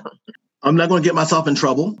 I'm not going to get myself in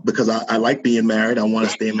trouble because I like being married. I want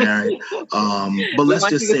to stay married. But let's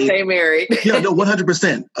just say, stay married. Yeah, no,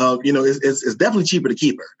 100%. It's definitely cheaper to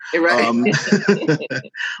keep her. Right.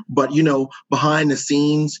 But behind the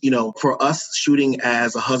scenes, for us shooting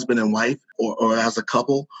as a husband and wife or as a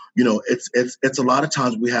couple, it's a lot of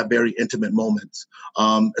times we have very intimate moments.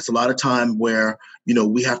 It's a lot of time where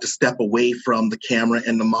we have to step away from the camera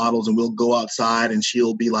and the models, and we'll go outside, and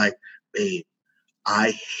she'll be like, "Babe,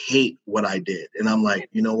 I hate what I did." And I'm like,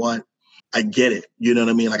 you know what? I get it. You know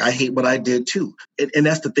what I mean? Like, I hate what I did too. And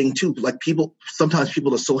that's the thing too. Like, sometimes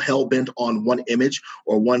people are so hell bent on one image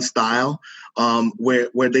or one style,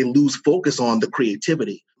 where they lose focus on the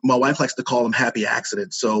creativity. My wife likes to call them happy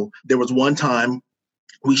accidents. So there was one time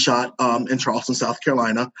we shot in Charleston, South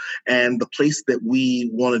Carolina, and the place that we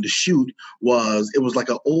wanted to shoot was like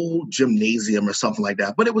an old gymnasium or something like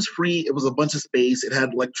that. But it was free. It was a bunch of space. It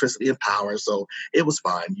had electricity and power, so it was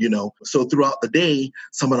fine, So throughout the day,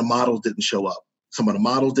 some of the models didn't show up.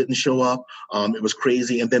 It was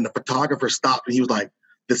crazy. And then the photographer stopped, and he was like,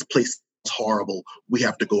 "This place is horrible. We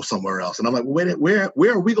have to go somewhere else." And I'm like, "Wait, where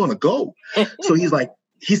are we going to go?" So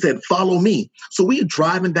he said, "Follow me." So we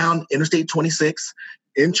driving down Interstate 26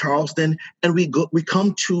 in Charleston, and we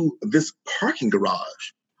come to this parking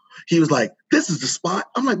garage. He was like, "This is the spot."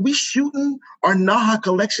 I'm like, "We shooting our Naha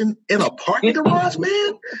collection in a parking garage,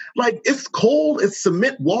 man? Like, it's cold, it's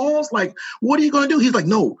cement walls. Like, what are you going to do?" He's like,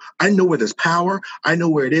 "No, I know where there's power. I know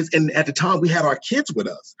where it is." And at the time, we had our kids with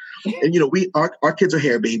us. And, our kids are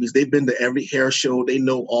hair babies. They've been to every hair show. They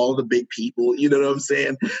know all the big people. You know what I'm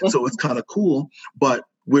saying? So it's kind of cool. But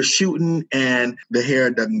we're shooting and the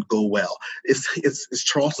hair doesn't go well. It's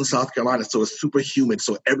Charleston, South Carolina, so it's super humid.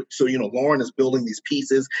 So Lauren is building these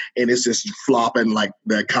pieces and it's just flopping like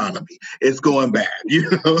the economy. It's going bad,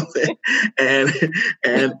 what I'm saying?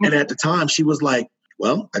 And at the time she was like,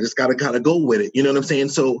 "Well, I just gotta kind of go with it." You know what I'm saying?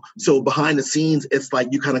 So behind the scenes, it's like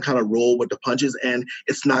you kind of roll with the punches, and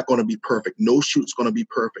it's not going to be perfect. No shoot's going to be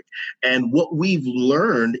perfect. And what we've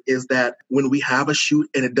learned is that when we have a shoot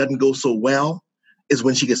and it doesn't go so well, is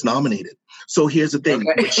when she gets nominated. So here's the thing.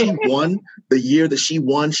 Okay. When she won, the year that she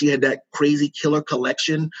won, she had that crazy killer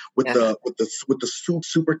collection with the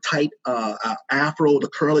super tight afro, the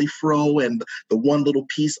curly fro, and the one little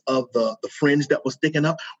piece of the fringe that was sticking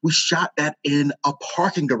up. We shot that in a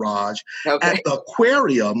parking garage at the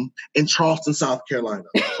aquarium in Charleston, South Carolina.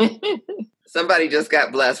 Somebody just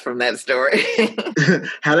got blessed from that story.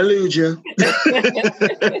 Hallelujah.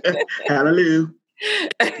 Hallelujah.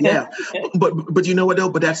 Yeah, but you know what though?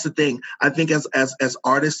 But that's the thing. I think as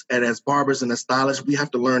artists and as barbers and as stylists, we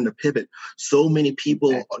have to learn to pivot. So many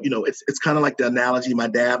people, it's kind of like the analogy my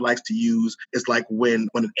dad likes to use. It's like when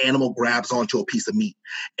an animal grabs onto a piece of meat,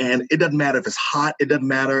 and it doesn't matter if it's hot, it doesn't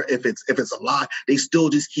matter if it's a lot. They still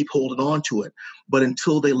just keep holding on to it. But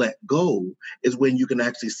until they let go, is when you can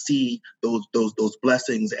actually see those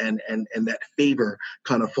blessings and that favor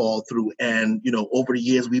kind of fall through. And over the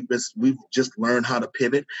years, we've just learned how to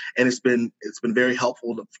pivot, and it's been very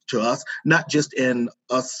helpful to us, not just in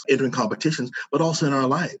us entering competitions, but also in our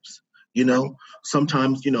lives.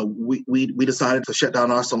 Sometimes we decided to shut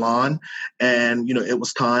down our salon, and it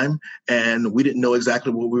was time, and we didn't know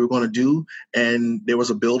exactly what we were going to do, and there was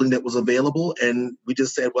a building that was available, and we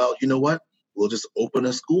just said, well, you know what? we'll just open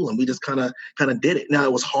a school. And we just kind of did it. Now,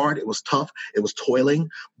 it was hard, it was tough, it was toiling,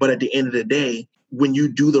 but at the end of the day, when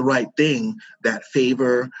you do the right thing that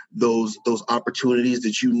favor those opportunities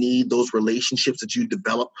that you need, those relationships that you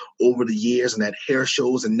develop over the years, and that hair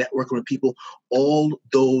shows and networking with people, all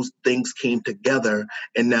those things came together.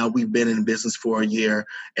 And now we've been in business for a year,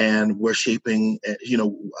 and we're shaping,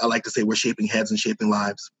 I like to say we're shaping heads and shaping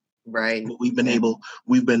lives. Right. But we've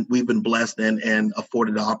been blessed and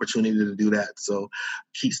afforded the opportunity to do that. So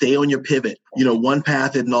stay on your pivot. One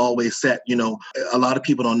path isn't always set. A lot of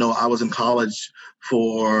people don't know I was in college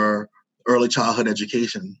for early childhood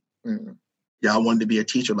education. Mm-hmm. Yeah, I wanted to be a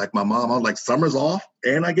teacher like my mom. I was like, summers off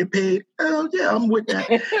and I get paid. Oh yeah, I'm with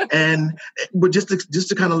that. But just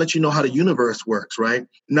to kind of let you know how the universe works, right?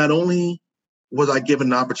 Not only was I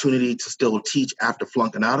given an opportunity to still teach after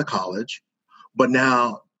flunking out of college, but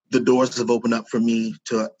now the doors have opened up for me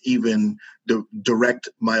to even direct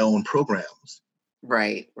my own programs.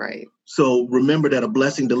 Right. So remember that a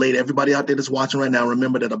blessing delayed, everybody out there that's watching right now,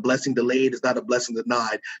 remember that a blessing delayed is not a blessing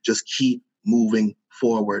denied. Just keep moving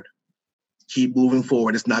forward. Keep moving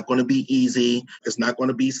forward. It's not going to be easy. It's not going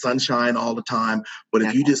to be sunshine all the time. But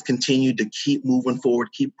if you just continue to keep moving forward,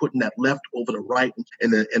 keep putting that left over the right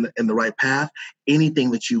in the right path,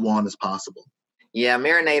 anything that you want is possible. Yeah,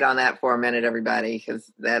 marinate on that for a minute, everybody,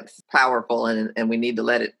 because that's powerful, and we need to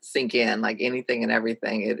let it sink in. Like anything and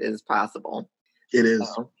everything, it is possible. It is.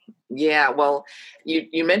 Yeah, well,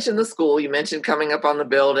 you mentioned the school, you mentioned coming up on the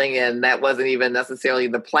building, and that wasn't even necessarily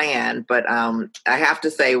the plan. But I have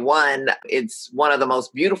to say, it's one of the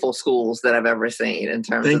most beautiful schools that I've ever seen in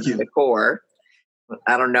terms of the decor.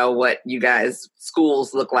 I don't know what you guys'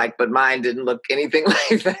 schools look like, but mine didn't look anything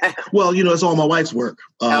like that. Well, it's all my wife's work.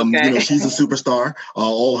 She's a superstar.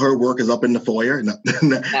 All her work is up in the foyer. No,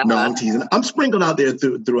 I'm teasing. I'm sprinkled out there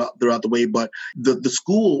throughout the way, but the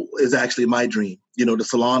school is actually my dream. The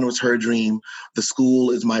salon was her dream. The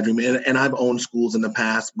school is my dream. And I've owned schools in the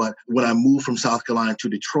past, but when I moved from South Carolina to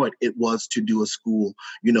Detroit, it was to do a school.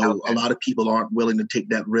 A lot of people aren't willing to take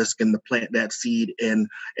that risk and to plant that seed in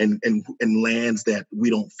lands that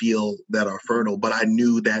we don't feel that are fertile. But I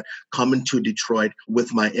knew that coming to Detroit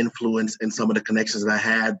with my influence and some of the connections that I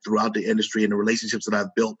had throughout the industry and the relationships that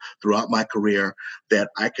I've built throughout my career, that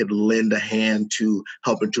I could lend a hand to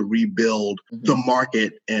helping to rebuild the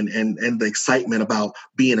market and the excitement about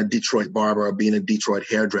being a Detroit barber or being a Detroit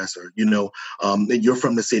hairdresser. You're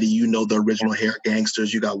from the city, the original hair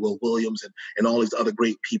gangsters. You got Will Williams and all these other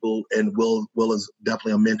great people. And Will is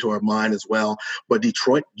definitely a mentor of mine as well. But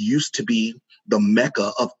Detroit used to be the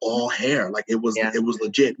mecca of all hair. Like it was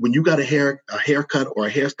legit. When you got a haircut or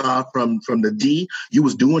a hairstyle from the D, you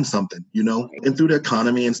was doing something, and through the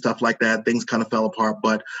economy and stuff like that, things kind of fell apart.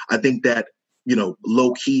 But I think that,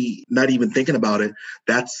 low key, not even thinking about it,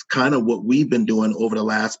 that's kind of what we've been doing over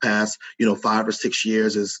the past 5 or 6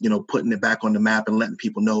 years is, putting it back on the map and letting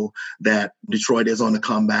people know that Detroit is on the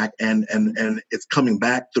comeback and it's coming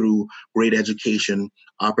back through great education,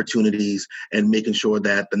 opportunities, and making sure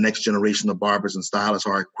that the next generation of barbers and stylists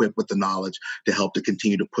are equipped with the knowledge to help to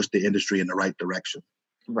continue to push the industry in the right direction.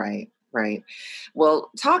 Right.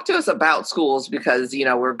 Well, talk to us about schools because,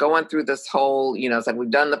 we're going through this whole, it's like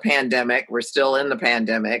we've done the pandemic, we're still in the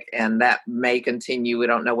pandemic, and that may continue. We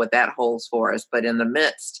don't know what that holds for us. But in the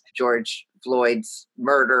midst, George Floyd's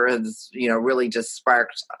murder has, really just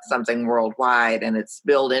sparked something worldwide, and it's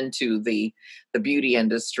spilled into the beauty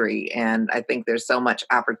industry. And I think there's so much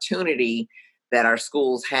opportunity that our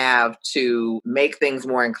schools have to make things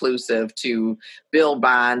more inclusive, to build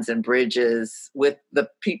bonds and bridges with the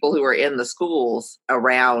people who are in the schools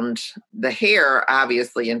around the hair,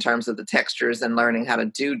 obviously, in terms of the textures and learning how to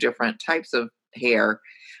do different types of hair,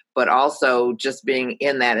 but also just being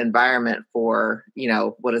in that environment for,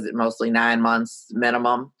 mostly 9 months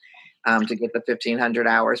minimum. To get the 1,500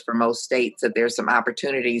 hours for most states, that there's some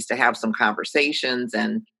opportunities to have some conversations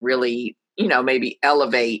and really, maybe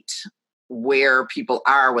elevate where people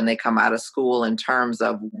are when they come out of school in terms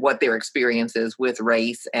of what their experience is with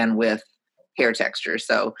race and with hair texture.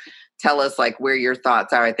 So tell us where your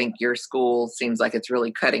thoughts are. I think your school seems like it's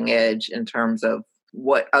really cutting edge in terms of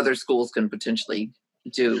what other schools can potentially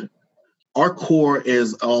do. Our core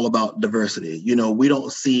is all about diversity. We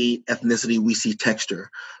don't see ethnicity, we see texture.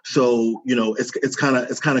 So, it's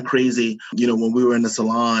kind of crazy. When we were in the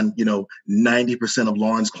salon, 90% of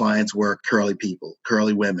Lauren's clients were curly people,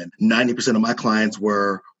 curly women. 90% of my clients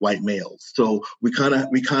were white males. So we kind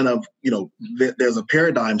of, there's a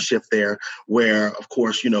paradigm shift there where, of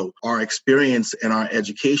course, our experience and our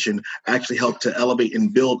education actually helped to elevate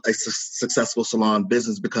and build a successful salon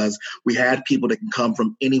business because we had people that can come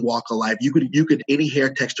from any walk of life. You could any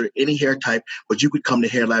hair texture, any hair type, but you could come to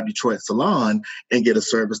Hair Lab Detroit Salon and get a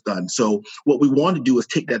service done. So what we want to do is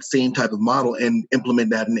take that same type of model and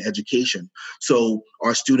implement that in education. So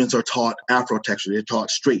our students are taught Afro texture, they're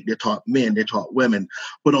taught straight, they're taught men, they're taught women.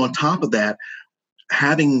 But on top of that,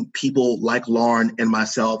 having people like Lauren and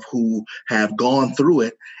myself who have gone through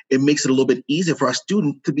it, it makes it a little bit easier for our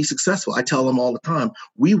students to be successful. I tell them all the time,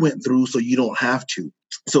 we went through so you don't have to.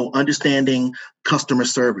 So understanding customer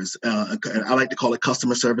service, I like to call it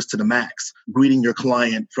customer service to the max, greeting your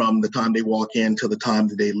client from the time they walk in to the time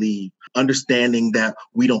that they leave, understanding that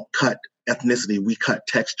we don't cut ethnicity, we cut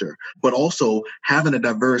texture, but also having a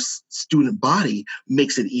diverse student body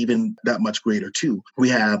makes it even that much greater too. We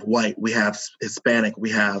have white, we have Hispanic,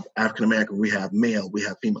 we have African American, we have male, we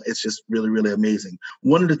have female. It's just really, really amazing.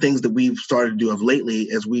 One of the things that we've started to do of lately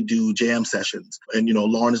is we do jam sessions. And,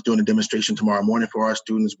 Lauren is doing a demonstration tomorrow morning for our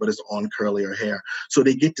students, but it's on curlier hair. So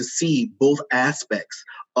they get to see both aspects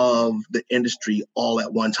of the industry all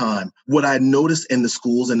at one time. What I notice in the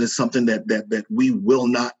schools, and it's something that we will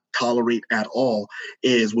not tolerate at all,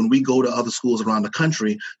 is when we go to other schools around the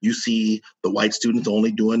country, you see the white students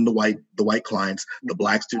only doing the white clients, the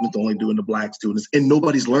black students only doing the black students, and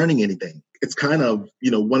nobody's learning anything. It's kind of,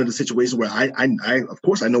 one of the situations where I of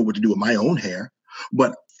course I know what to do with my own hair,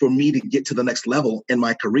 but for me to get to the next level in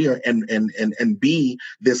my career and be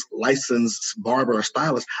this licensed barber or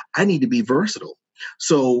stylist, I need to be versatile.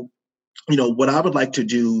 So what I would like to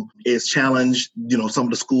do is challenge, some of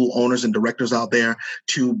the school owners and directors out there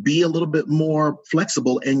to be a little bit more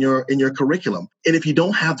flexible in your curriculum. And if you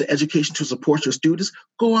don't have the education to support your students,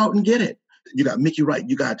 go out and get it. You got Mickey Wright,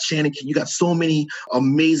 you got Shannon King, you got so many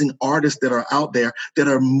amazing artists that are out there that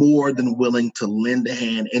are more than willing to lend a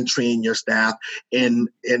hand and train your staff in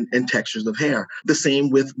textures of hair. The same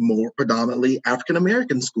with more predominantly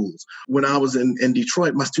African-American schools. When I was in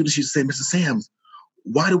Detroit, my students used to say, Mr. Sams,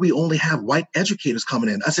 why do we only have white educators coming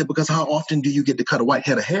in? I said, because how often do you get to cut a white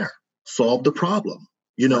head of hair? Solve the problem.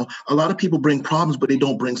 A lot of people bring problems, but they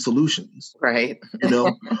don't bring solutions. Right.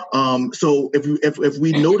 So if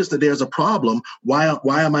we notice that there's a problem, why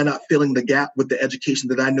am I not filling the gap with the education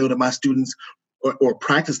that I know that my students or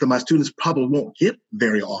practice that my students probably won't get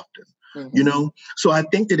very often? Mm-hmm. So I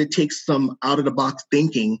think that it takes some out of the box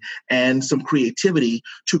thinking and some creativity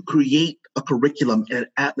to create a curriculum and an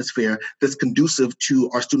atmosphere that's conducive to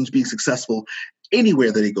our students being successful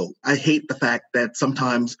anywhere that they go. I hate the fact that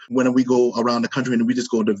sometimes when we go around the country and we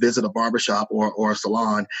just go to visit a barbershop or a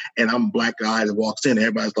salon and I'm a black guy that walks in,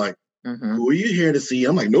 everybody's like, mm-hmm. Who are you here to see?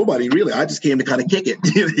 I'm like, nobody really. I just came to kind of kick it.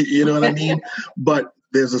 You know what I mean? But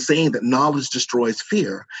there's a saying that knowledge destroys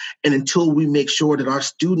fear. And until we make sure that our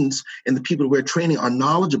students and the people we're training are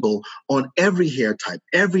knowledgeable on every hair type,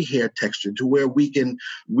 every hair texture, to where we can,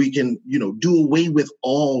 do away with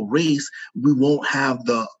all race, we won't have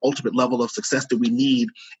the ultimate level of success that we need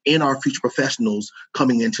in our future professionals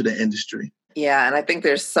coming into the industry. Yeah, and I think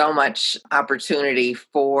there's so much opportunity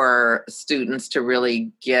for students to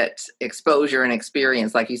really get exposure and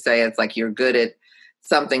experience. Like you say, it's like you're good at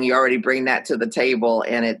something, you already bring that to the table.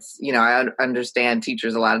 And it's, I understand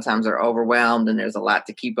teachers a lot of times are overwhelmed and there's a lot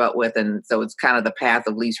to keep up with. And so it's kind of the path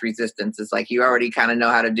of least resistance. It's like you already kind of know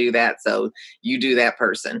how to do that. So you do that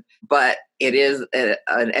person. But it is an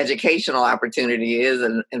educational opportunity. It is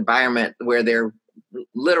an environment where they're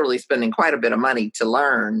literally spending quite a bit of money to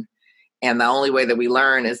learn. And the only way that we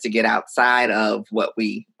learn is to get outside of what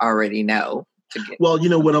we already know. Well,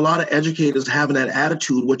 when a lot of educators having that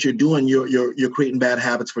attitude, what you're doing, you're creating bad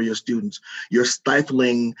habits for your students. You're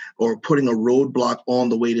stifling or putting a roadblock on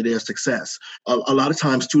the way to their success. A lot of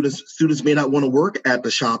times students may not want to work at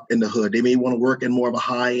the shop in the hood. They may want to work in more of a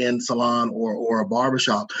high-end salon or a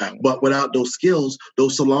barbershop. Right. But without those skills,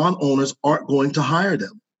 those salon owners aren't going to hire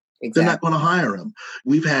them. Exactly. They're not going to hire them.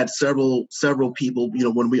 We've had several people,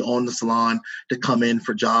 when we own the salon, to come in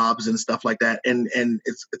for jobs and stuff like that. And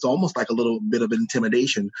it's almost like a little bit of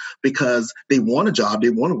intimidation because they want a job.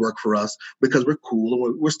 They want to work for us because we're cool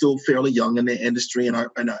and we're still fairly young in the industry and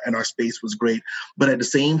our space was great. But at the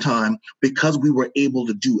same time, because we were able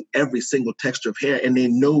to do every single texture of hair and they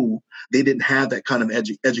know they didn't have that kind of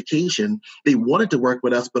education, they wanted to work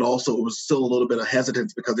with us, but also it was still a little bit of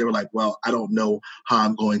hesitance because they were like, well, I don't know how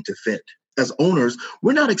I'm going to fit. As owners,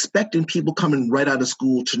 we're not expecting people coming right out of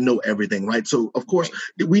school to know everything, right? So, of course,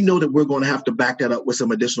 we know that we're going to have to back that up with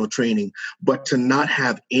some additional training, but to not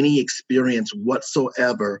have any experience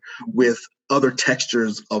whatsoever with other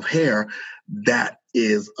textures of hair, that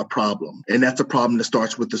is a problem. And that's a problem that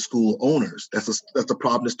starts with the school owners. That's a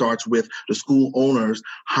problem that starts with the school owners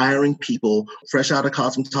hiring people fresh out of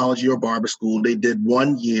cosmetology or barber school. They did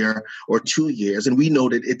 1 year or 2 years. And we know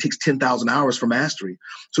that it takes 10,000 hours for mastery.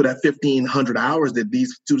 So that 1,500 hours that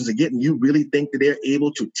these students are getting, you really think that they're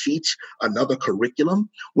able to teach another curriculum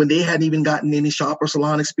when they hadn't even gotten any shop or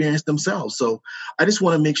salon experience themselves? So I just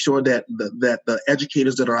want to make sure that the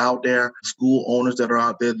educators that are out there, school owners that are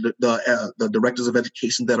out there, the directors of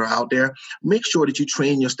education that are out there, make sure that you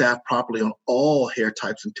train your staff properly on all hair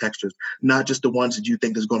types and textures, not just the ones that you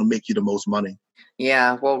think is going to make you the most money.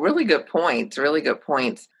 Yeah, well, really good points. Really good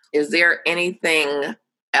points. Is there anything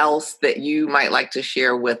else that you might like to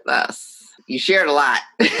share with us? You shared a lot,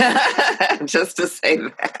 just to say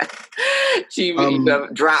that. You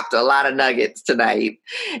have dropped a lot of nuggets tonight.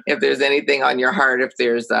 If there's anything on your heart, if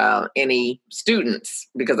there's any students,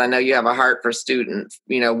 because I know you have a heart for students,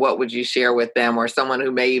 what would you share with them, or someone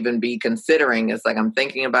who may even be considering, it's like, I'm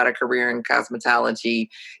thinking about a career in cosmetology.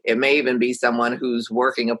 It may even be someone who's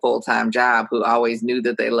working a full-time job who always knew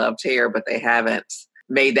that they loved hair, but they haven't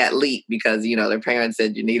made that leap because, their parents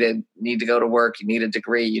said you need to go to work, you need a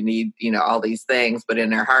degree, you need, all these things. But in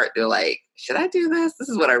their heart, they're like, should I do this? This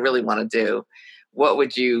is what I really want to do. What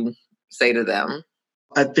would you say to them?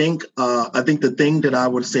 I think the thing that I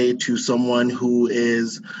would say to someone who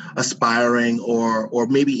is aspiring or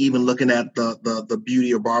maybe even looking at the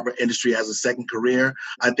beauty or barber industry as a second career,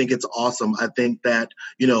 I think it's awesome. I think that,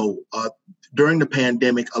 during the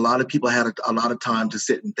pandemic, a lot of people had a lot of time to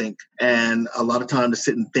sit and think, and a lot of time to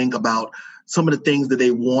sit and think about some of the things that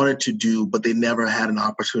they wanted to do, but they never had an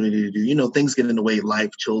opportunity to do. Things get in the way, life,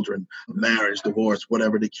 children, marriage, divorce,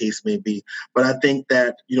 whatever the case may be. But I think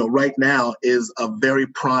that, right now is a very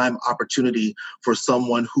prime opportunity for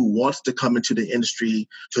someone who wants to come into the industry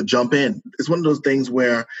to jump in. It's one of those things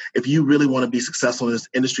where if you really want to be successful in this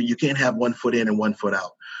industry, you can't have 1 foot in and 1 foot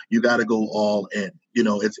out. You got to go all in.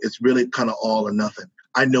 It's really kind of all or nothing.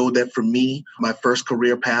 I know that for me, my first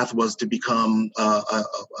career path was to become a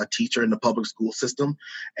teacher in the public school system.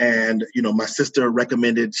 And, my sister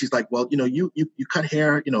recommended, she's like, well, you cut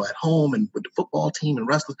hair, at home and with the football team and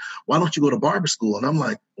wrestling. Why don't you go to barber school? And I'm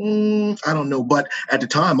like, I don't know. But at the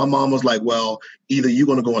time, my mom was like, well, either you're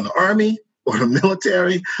going to go in the Army or the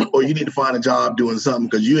military, or you need to find a job doing something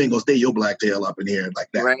because you ain't gonna stay your black tail up in here like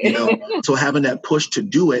that. Right. So having that push to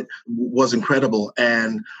do it was incredible.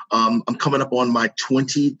 And I'm coming up on my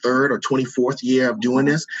 23rd or 24th year of doing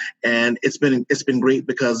this, and it's been great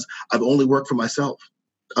because I've only worked for myself.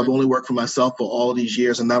 I've only worked for myself for all these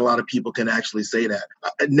years, and not a lot of people can actually say that.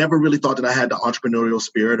 I never really thought that I had the entrepreneurial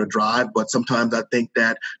spirit or drive, but sometimes I think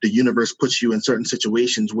that the universe puts you in certain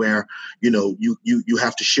situations where, you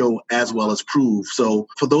have to show as well as prove. So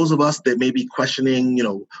for those of us that may be questioning,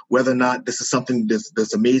 whether or not this is something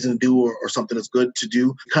that's amazing to do or something that's good to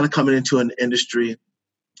do, kind of coming into an industry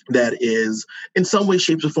that is in some way,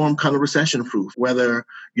 shape, or form kind of recession proof. Whether,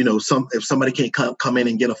 if somebody can't come in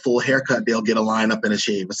and get a full haircut, they'll get a lineup and a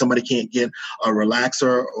shave. If somebody can't get a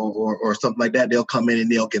relaxer or something like that, they'll come in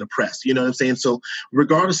and they'll get a press. You know what I'm saying? So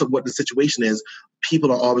regardless of what the situation is,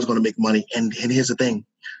 people are always going to make money. And here's the thing.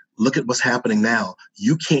 Look at what's happening now.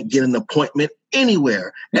 You can't get an appointment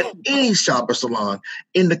anywhere at any shop or salon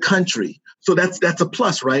in the country. So that's a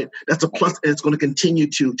plus, right? That's a plus, and it's going to continue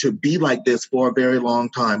to be like this for a very long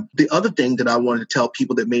time. The other thing that I wanted to tell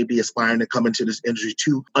people that may be aspiring to come into this industry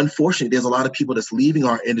too, unfortunately, there's a lot of people that's leaving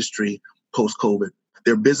our industry post-COVID.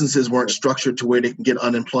 Their businesses weren't structured to where they can get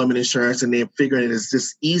unemployment insurance, and they're figuring it is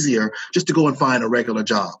just easier just to go and find a regular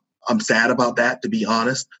job. I'm sad about that, to be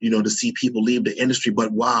honest, to see people leave the industry.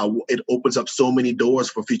 But wow, it opens up so many doors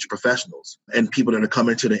for future professionals and people that are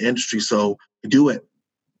coming to the industry. So do it.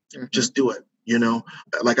 Mm-hmm. Just do it.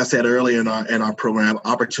 Like I said earlier in our program,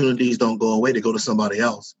 opportunities don't go away. They go to somebody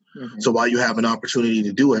else. Mm-hmm. So while you have an opportunity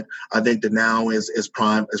to do it, I think that now is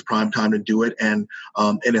prime time to do it. And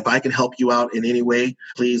if I can help you out in any way,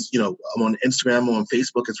 please, I'm on Instagram, I'm on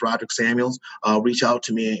Facebook. It's Roderick Samuels. Reach out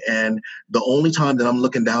to me. And the only time that I'm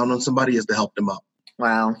looking down on somebody is to help them up.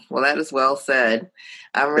 Wow. Well, that is well said.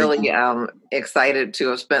 I'm really excited to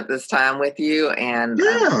have spent this time with you. And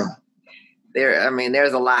yeah.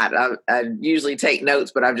 There's a lot. I usually take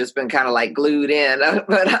notes, but I've just been kind of like glued in.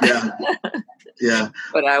 Yeah.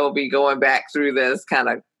 But I will be going back through this, kind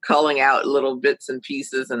of culling out little bits and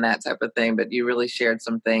pieces and that type of thing. But you really shared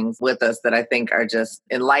some things with us that I think are just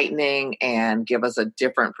enlightening and give us a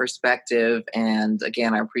different perspective. And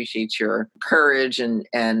again, I appreciate your courage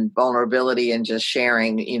and vulnerability and just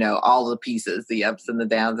sharing, all the pieces, the ups and the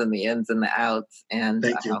downs and the ins and the outs. And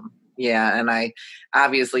thank you. Yeah. And I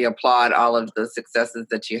obviously applaud all of the successes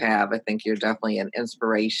that you have. I think you're definitely an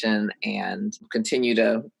inspiration and continue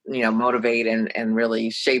to, motivate and really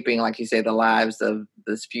shaping, like you say, the lives of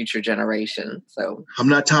this future generation. So I'm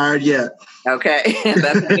not tired yet. Okay.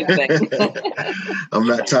 That's a good thing. I'm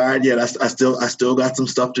not tired yet. I still got some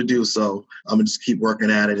stuff to do. So I'm gonna just keep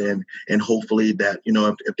working at it, and hopefully that,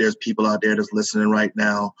 if there's people out there that's listening right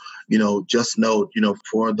now, just know,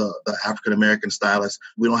 for the African American stylists,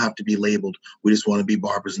 we don't have to be labeled. We just want to be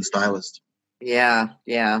barbers and stylists. Yeah,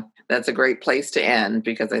 yeah. That's a great place to end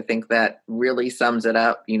because I think that really sums it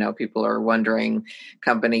up. People are wondering,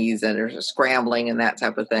 companies and are scrambling and that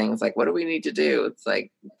type of thing. It's like, what do we need to do? It's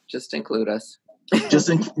like, just include us.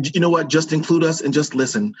 You know what? Just include us and just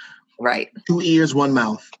listen. Right. 2 ears, 1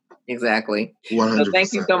 mouth. Exactly. 100%. So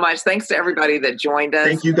thank you so much. Thanks to everybody that joined us.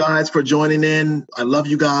 Thank you guys for joining in. I love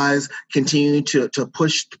you guys. Continue to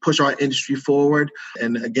push our industry forward.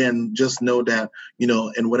 And again, just know that,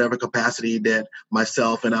 in whatever capacity that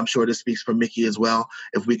myself, and I'm sure this speaks for Mickey as well,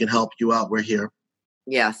 if we can help you out, we're here.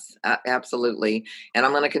 Yes, absolutely. And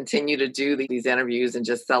I'm going to continue to do these interviews and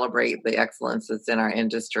just celebrate the excellence that's in our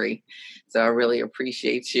industry. So I really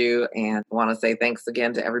appreciate you and want to say thanks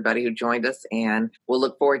again to everybody who joined us. And we'll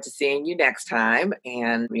look forward to seeing you next time.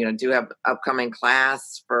 And, do have upcoming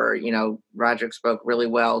class for, Roderick spoke really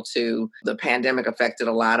well to the pandemic affected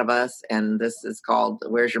a lot of us. And this is called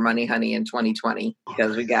Where's Your Money, Honey in 2020?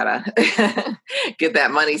 Because we got to get that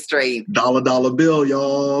money straight. Dollar bill,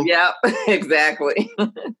 y'all. Yep, exactly.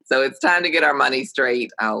 So it's time to get our money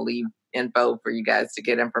straight. I'll leave info for you guys to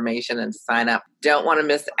get information and to sign up. Don't want to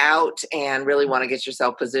miss out and really want to get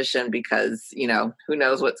yourself positioned because, who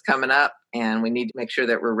knows what's coming up and we need to make sure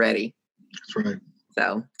that we're ready. That's right.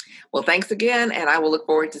 So, well, thanks again. And I will look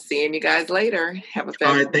forward to seeing you guys later. Have a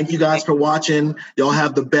All right. Thank you guys for watching. Y'all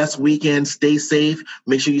have the best weekend. Stay safe.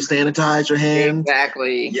 Make sure you sanitize your hands.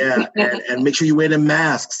 Exactly. Yeah. And make sure you wear them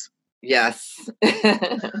masks. Yes.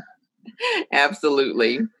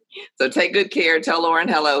 Absolutely. So take good care. Tell Lauren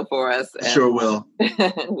hello for us. Sure will.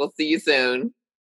 We'll see you soon.